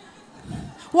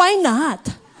 Why not?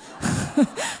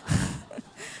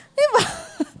 Diba?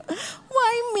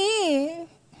 Why me?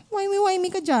 Why me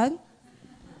ka dyan?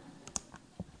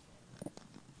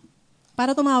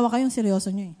 Para tumawa kayong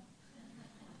seryoso nyo eh.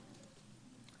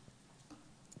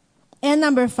 And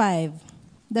number 5,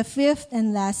 the fifth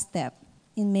and last step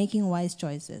in making wise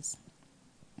choices.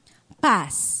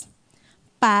 Pass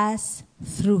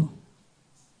through.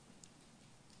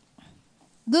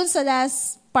 Doon sa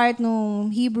last part ng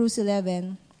Hebrews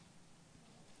 11,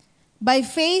 by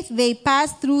faith they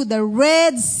passed through the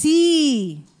Red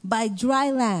Sea by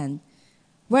dry land,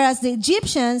 whereas the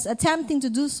Egyptians attempting to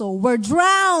do so were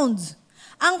drowned.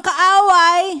 Ang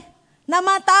kaaway,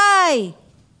 namatay.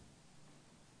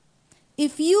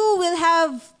 If you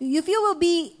will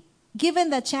be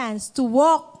given the chance to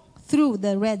walk through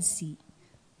the Red Sea,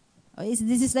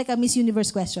 this is like a Miss Universe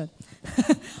question.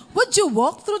 Would you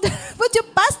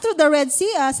pass through the Red Sea,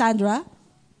 Sandra?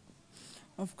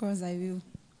 Of course I will.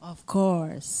 Of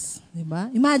course.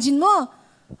 Diba? Imagine mo,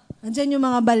 andyan yung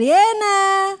mga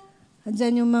balyena,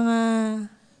 andyan yung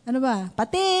mga,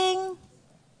 pating,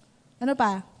 ano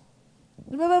pa?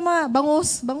 Ano ba mga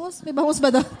bangus? Bangus? May bangus ba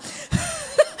doon?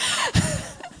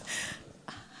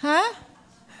 Ha?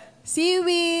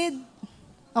 Seaweed,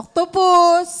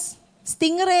 octopus,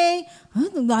 stingray.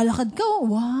 Naglalakad ka.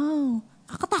 Wow.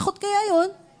 Kakatakot kaya yun?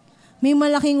 May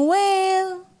malaking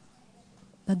whale.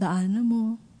 Dadaanan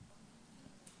mo.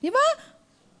 Di ba?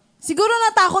 Siguro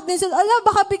natakot din sila.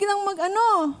 Baka biglang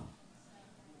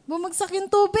bumagsak yung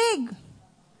tubig.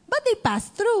 But they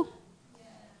passed through.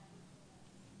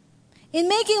 In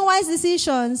making wise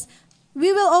decisions,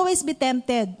 we will always be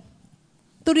tempted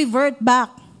to revert back.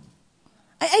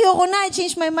 Ayoko na, I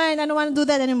changed my mind. I don't want to do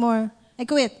that anymore. I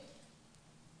quit.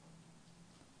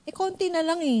 Konti na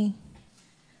lang eh.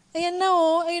 Ayan na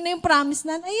ayun na yung promise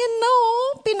na. Ayan na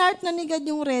pinart na ni God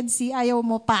yung Red Sea. Ayaw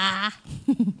mo pa.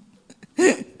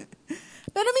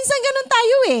 Pero minsan ganun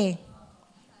tayo eh.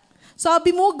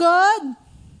 Sabi mo, God,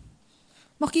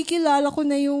 makikilala ko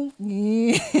na yung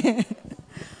 10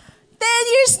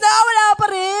 years na, wala pa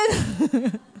rin.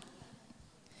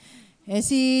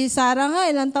 Si Sarah nga,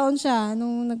 ilang taon siya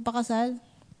nung nagpakasal?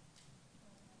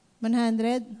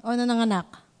 100? O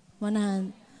nanganganak?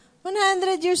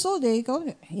 100 years old eh. Ikaw,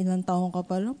 ilang taon ka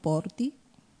pa lang? 40?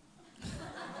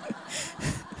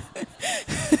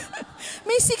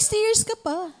 May 60 years ka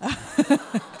pa.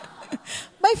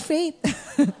 By faith.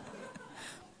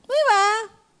 Diba?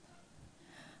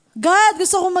 God,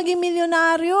 gusto kong maging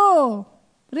milyonaryo.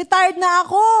 Retired na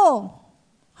ako.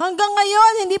 Hanggang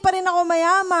ngayon, hindi pa rin ako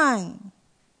mayaman.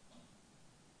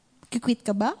 Kikwit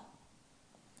ka ba?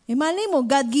 Malay mo,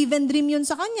 God-given dream yun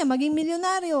sa kanya, maging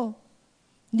milyonaryo.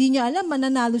 Hindi niya alam,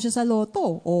 mananalo siya sa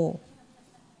loto.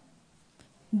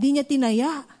 Hindi niya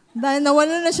tinaya. Dahil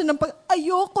nawala na siya ng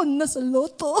ayoko na sa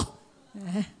loto.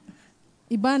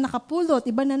 Iba nakapulot,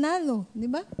 iba nanalo. Di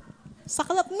ba?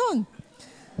 Saklap nun.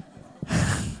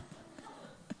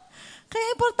 Kaya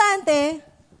importante,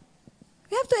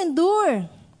 we have to endure.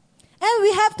 And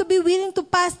we have to be willing to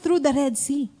pass through the Red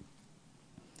Sea.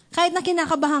 Kahit na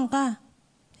kinakabahan ka.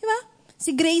 Di ba?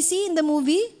 Si Gracie in the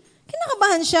movie,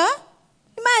 kinakabahan siya.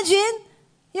 Imagine,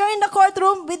 you're in the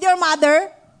courtroom with your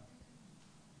mother.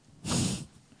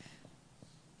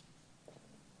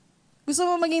 Gusto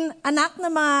mo maging anak ng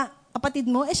mga kapatid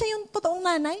mo, siya yung totoong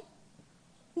nanay.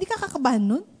 Hindi ka kakabahan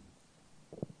nun?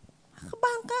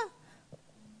 Kakabahan ka.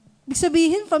 Ibig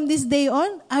sabihin, from this day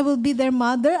on, I will be their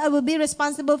mother. I will be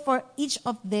responsible for each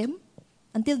of them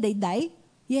until they die.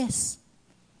 Yes.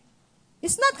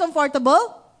 It's not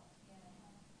comfortable.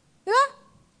 Diba?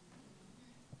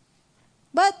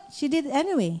 But she did it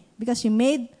anyway because she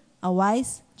made a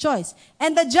wise choice.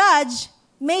 And the judge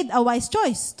made a wise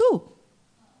choice too.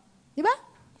 Diba?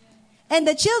 And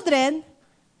the children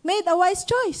made a wise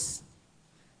choice.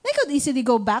 They could easily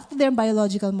go back to their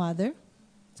biological mother.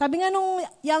 Sabi nga nung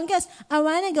youngest, I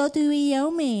wanna go to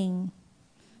Wyoming.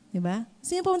 Diba?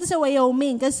 Sino pumunta sa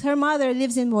Wyoming? Because her mother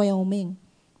lives in Wyoming.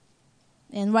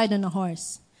 And ride on a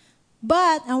horse.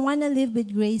 But I wanna live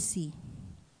with Gracie.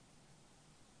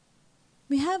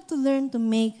 We have to learn to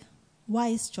make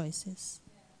wise choices.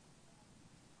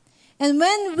 And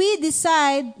when we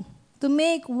decide to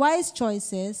make wise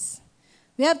choices,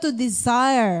 we have to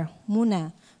desire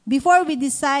muna. Before we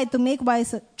decide to make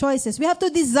wise choices, we have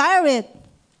to desire it.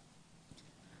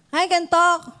 I can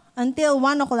talk until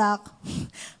 1 o'clock,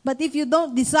 but if you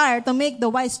don't desire to make the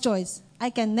wise choice, I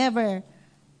can never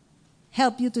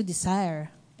help you to desire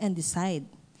and decide.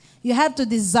 You have to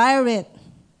desire it.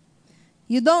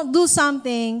 You don't do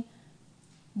something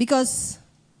because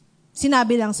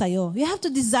sinabi lang sa'yo. You have to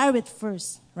desire it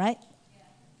first, right?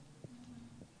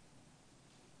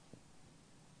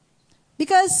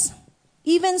 Because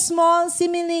even small,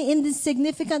 seemingly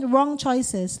insignificant wrong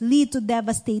choices lead to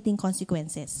devastating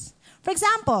consequences. For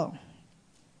example,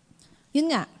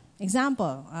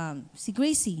 si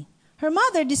Gracie, her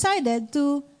mother decided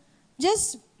to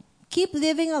just keep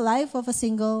living a life of a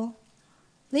single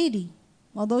lady.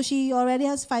 Although she already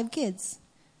has 5 kids.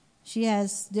 She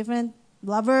has different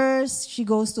lovers, she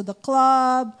goes to the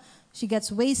club, she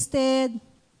gets wasted.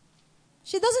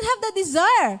 She doesn't have that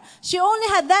desire. She only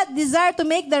had that desire to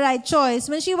make the right choice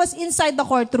when she was inside the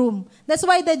courtroom. That's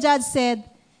why the judge said,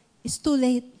 it's too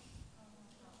late.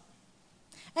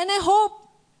 And I hope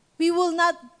we will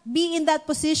not be in that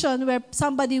position where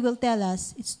somebody will tell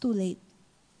us, it's too late.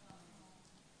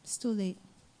 It's too late.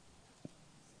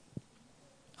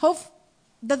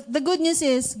 The good news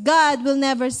is, God will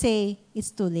never say, it's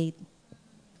too late.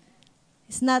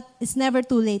 It's never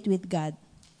too late with God.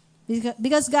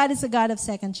 Because God is a God of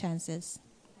second chances.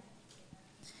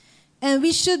 And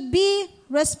we should be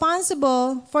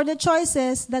responsible for the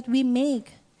choices that we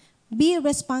make. Be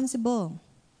responsible.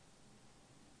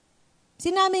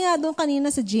 Sinabi nga doon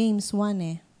kanina sa James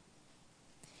 1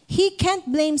 He can't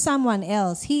blame someone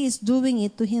else. He is doing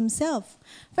it to himself.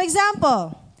 For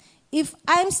example, if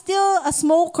I'm still a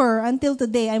smoker until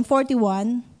today, I'm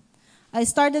 41. I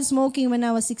started smoking when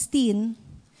I was 16.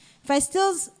 If I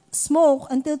still smoke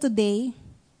until today,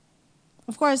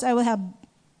 of course, I will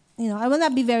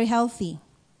not be very healthy.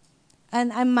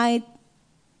 And I might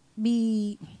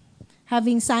be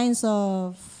having signs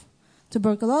of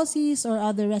tuberculosis or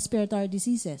other respiratory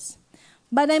diseases.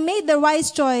 But I made the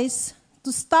wise choice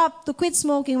to quit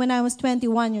smoking when I was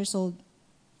 21 years old.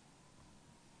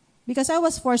 Because I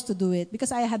was forced to do it,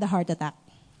 because I had a heart attack.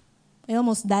 I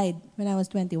almost died when I was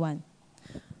 21.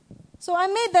 So I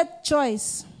made that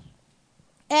choice.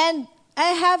 And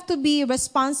I have to be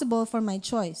responsible for my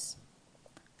choice.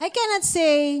 I cannot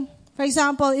say, for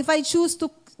example, if I choose to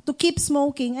keep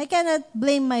smoking, I cannot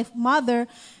blame my mother.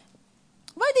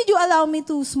 Why did you allow me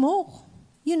to smoke?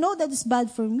 You know that is bad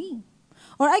for me.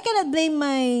 Or I cannot blame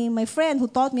my friend who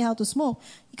taught me how to smoke.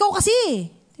 Ikaw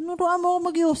kasi, tinuruan mo ako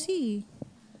mag-yosi.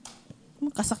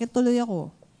 Kasakit tuloy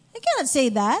ako. I cannot say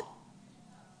that.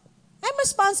 I'm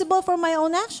responsible for my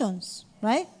own actions,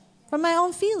 right? For my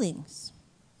own feelings.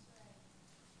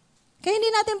 Kaya hindi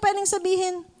natin pwedeng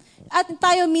sabihin, at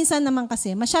tayo minsan naman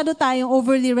kasi, masyado tayong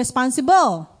overly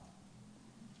responsible.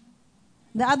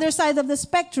 The other side of the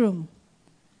spectrum.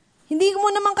 Hindi mo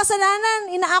naman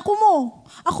kasalanan, inaako mo.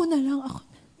 Ako na lang, ako na.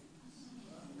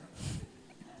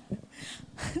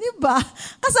 Di ba?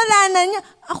 Kasalanan niya.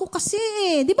 Ako kasi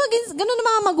eh. Di ba ganun ang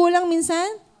mga magulang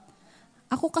minsan?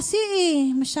 Ako kasi eh.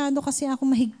 Masyado kasi ako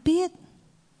mahigpit.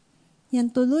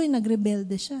 Yan tuloy,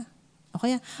 nagrebelde siya. O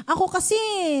kaya, ako kasi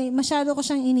masyado ko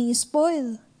siyang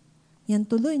ini-spoil. Yan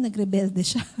tuloy, nagrebelde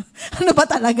siya. Ano ba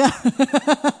talaga?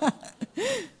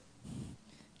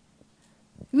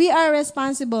 We are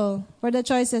responsible for the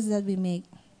choices that we make.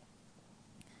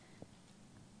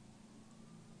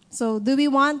 So, do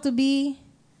we want to be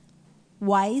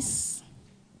wise?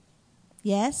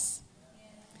 Yes?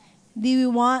 Do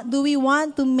we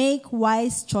want to make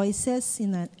wise choices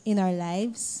in our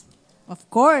lives? Of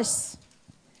course.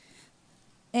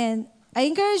 And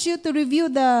I encourage you to review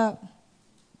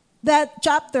that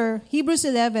chapter, Hebrews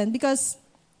 11, because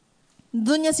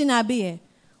doon niya sinabi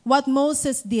what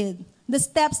Moses did, the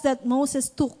steps that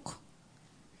Moses took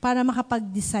para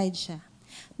makapag-decide siya.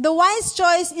 The wise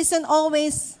choice isn't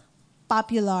always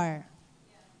popular.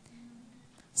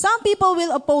 Some people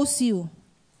will oppose you.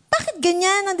 Bakit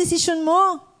ganyan ang desisyon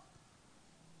mo?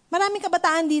 Maraming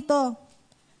kabataan dito.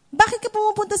 Bakit ka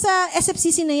pumupunta sa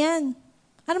SFCC na yan?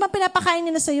 Ano ba pinapakain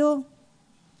nila sa'yo?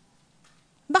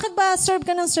 Bakit ba serve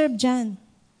ka ng serve dyan?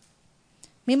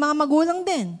 May mga magulang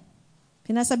din.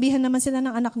 Pinasabihan naman sila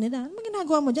ng anak nila, ano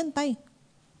ginagawa mo dyan, tay?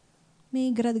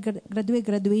 May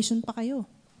graduation pa kayo.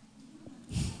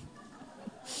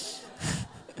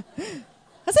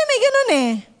 Kasi may ganun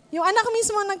eh. Yung anak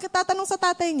mismo nagtatanong sa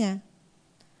tatay niya.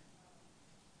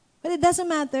 But it doesn't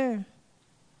matter.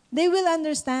 They will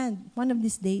understand one of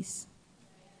these days.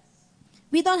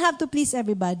 We don't have to please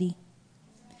everybody.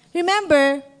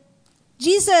 Remember,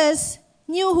 Jesus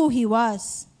knew who he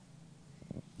was.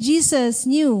 Jesus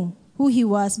knew who he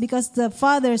was because the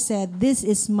Father said, "This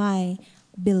is my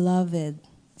beloved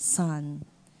Son,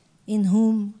 in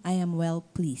whom I am well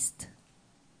pleased."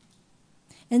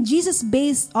 And Jesus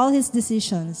based all his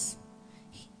decisions,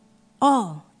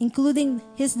 all, including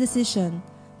his decision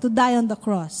to die on the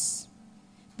cross,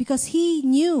 because he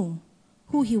knew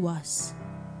who he was.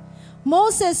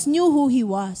 Moses knew who he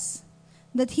was,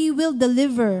 that he will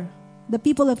deliver the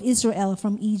people of Israel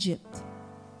from Egypt.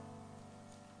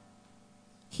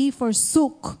 He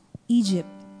forsook Egypt.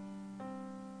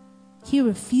 He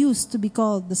refused to be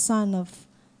called the son of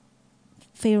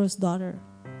Pharaoh's daughter.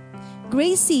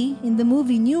 Gracie, in the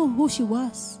movie, knew who she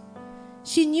was.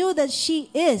 She knew that she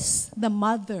is the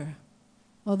mother.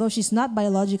 Although she's not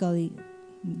biologically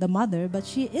the mother, but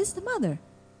she is the mother.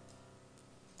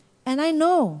 And I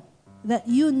know that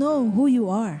you know who you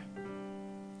are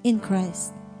in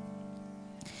Christ.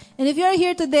 And if you're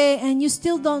here today and you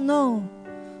still don't know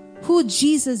who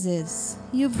Jesus is,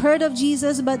 you've heard of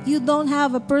Jesus, but you don't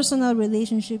have a personal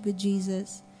relationship with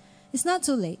Jesus, it's not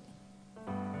too late.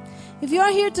 If you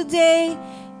are here today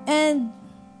and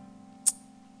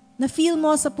na-feel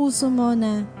mo sa puso mo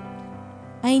na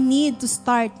I need to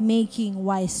start making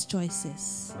wise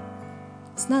choices,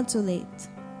 it's not too late.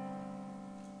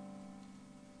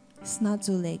 It's not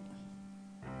too late.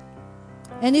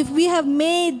 And if we have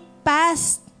made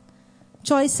past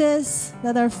choices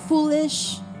that are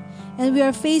foolish and we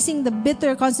are facing the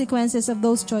bitter consequences of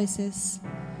those choices,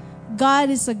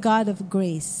 God is a God of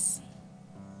grace.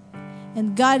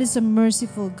 And God is a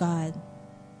merciful God.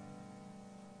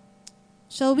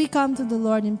 Shall we come to the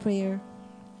Lord in prayer?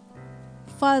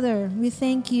 Father, we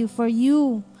thank you for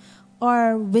you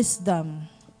are wisdom.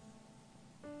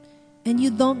 And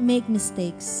you don't make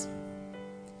mistakes.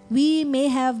 We may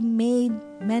have made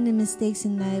many mistakes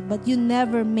in life, but you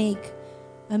never make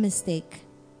a mistake.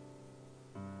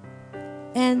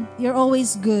 And you're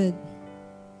always good.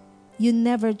 You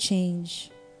never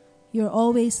change. You're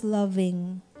always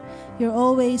loving. You're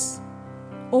always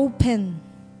open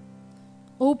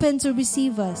to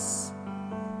receive us.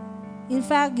 In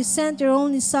fact, you sent your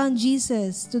only Son,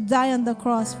 Jesus, to die on the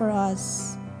cross for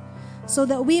us so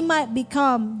that we might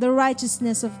become the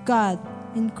righteousness of God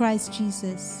in Christ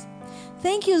Jesus.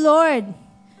 Thank you, Lord,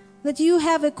 that you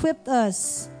have equipped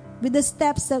us with the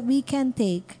steps that we can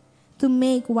take to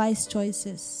make wise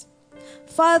choices.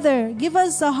 Father, give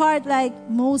us a heart like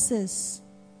Moses,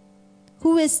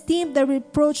 who esteemed the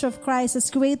reproach of Christ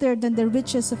as greater than the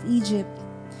riches of Egypt.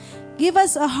 Give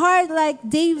us a heart like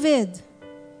David,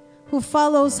 who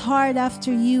follows hard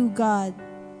after you, God.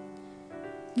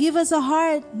 Give us a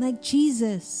heart like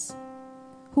Jesus,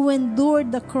 who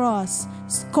endured the cross,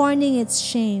 scorning its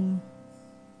shame,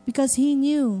 because he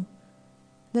knew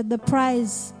that the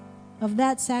price of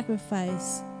that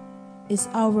sacrifice is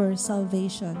our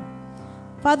salvation.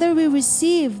 Father, we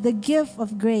receive the gift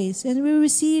of grace, and we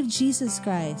receive Jesus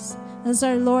Christ as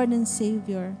our Lord and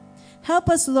Savior. Help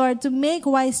us, Lord, to make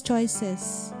wise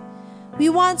choices. We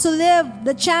want to live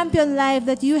the champion life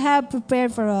that you have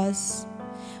prepared for us.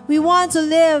 We want to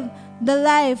live the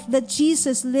life that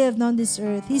Jesus lived on this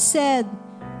earth. He said,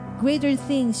 greater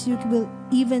things you will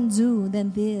even do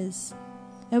than this.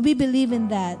 And we believe in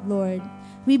that, Lord.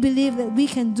 We believe that we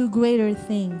can do greater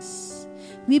things.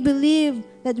 We believe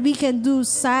that we can do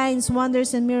signs,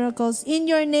 wonders, and miracles in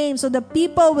your name so the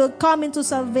people will come into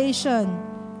salvation.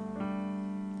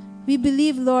 We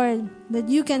believe, Lord, that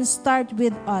you can start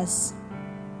with us,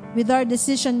 with our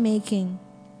decision making.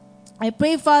 I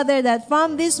pray, Father, that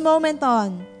from this moment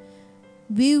on,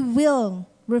 we will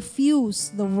refuse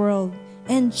the world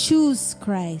and choose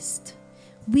Christ.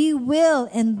 We will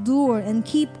endure and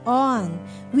keep on.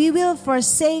 We will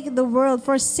forsake the world,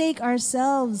 forsake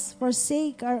ourselves,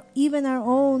 forsake even our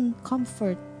own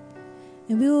comfort.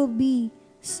 And we will be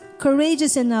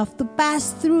courageous enough to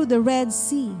pass through the Red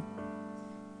Sea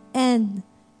and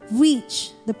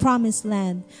reach the promised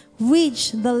land,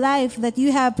 reach the life that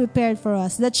you have prepared for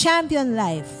us, the champion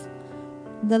life,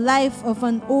 the life of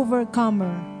an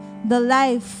overcomer, the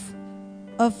life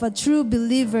of a true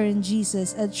believer in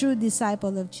Jesus, a true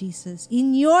disciple of Jesus.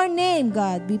 In your name,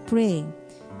 God, we pray.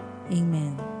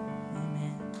 Amen.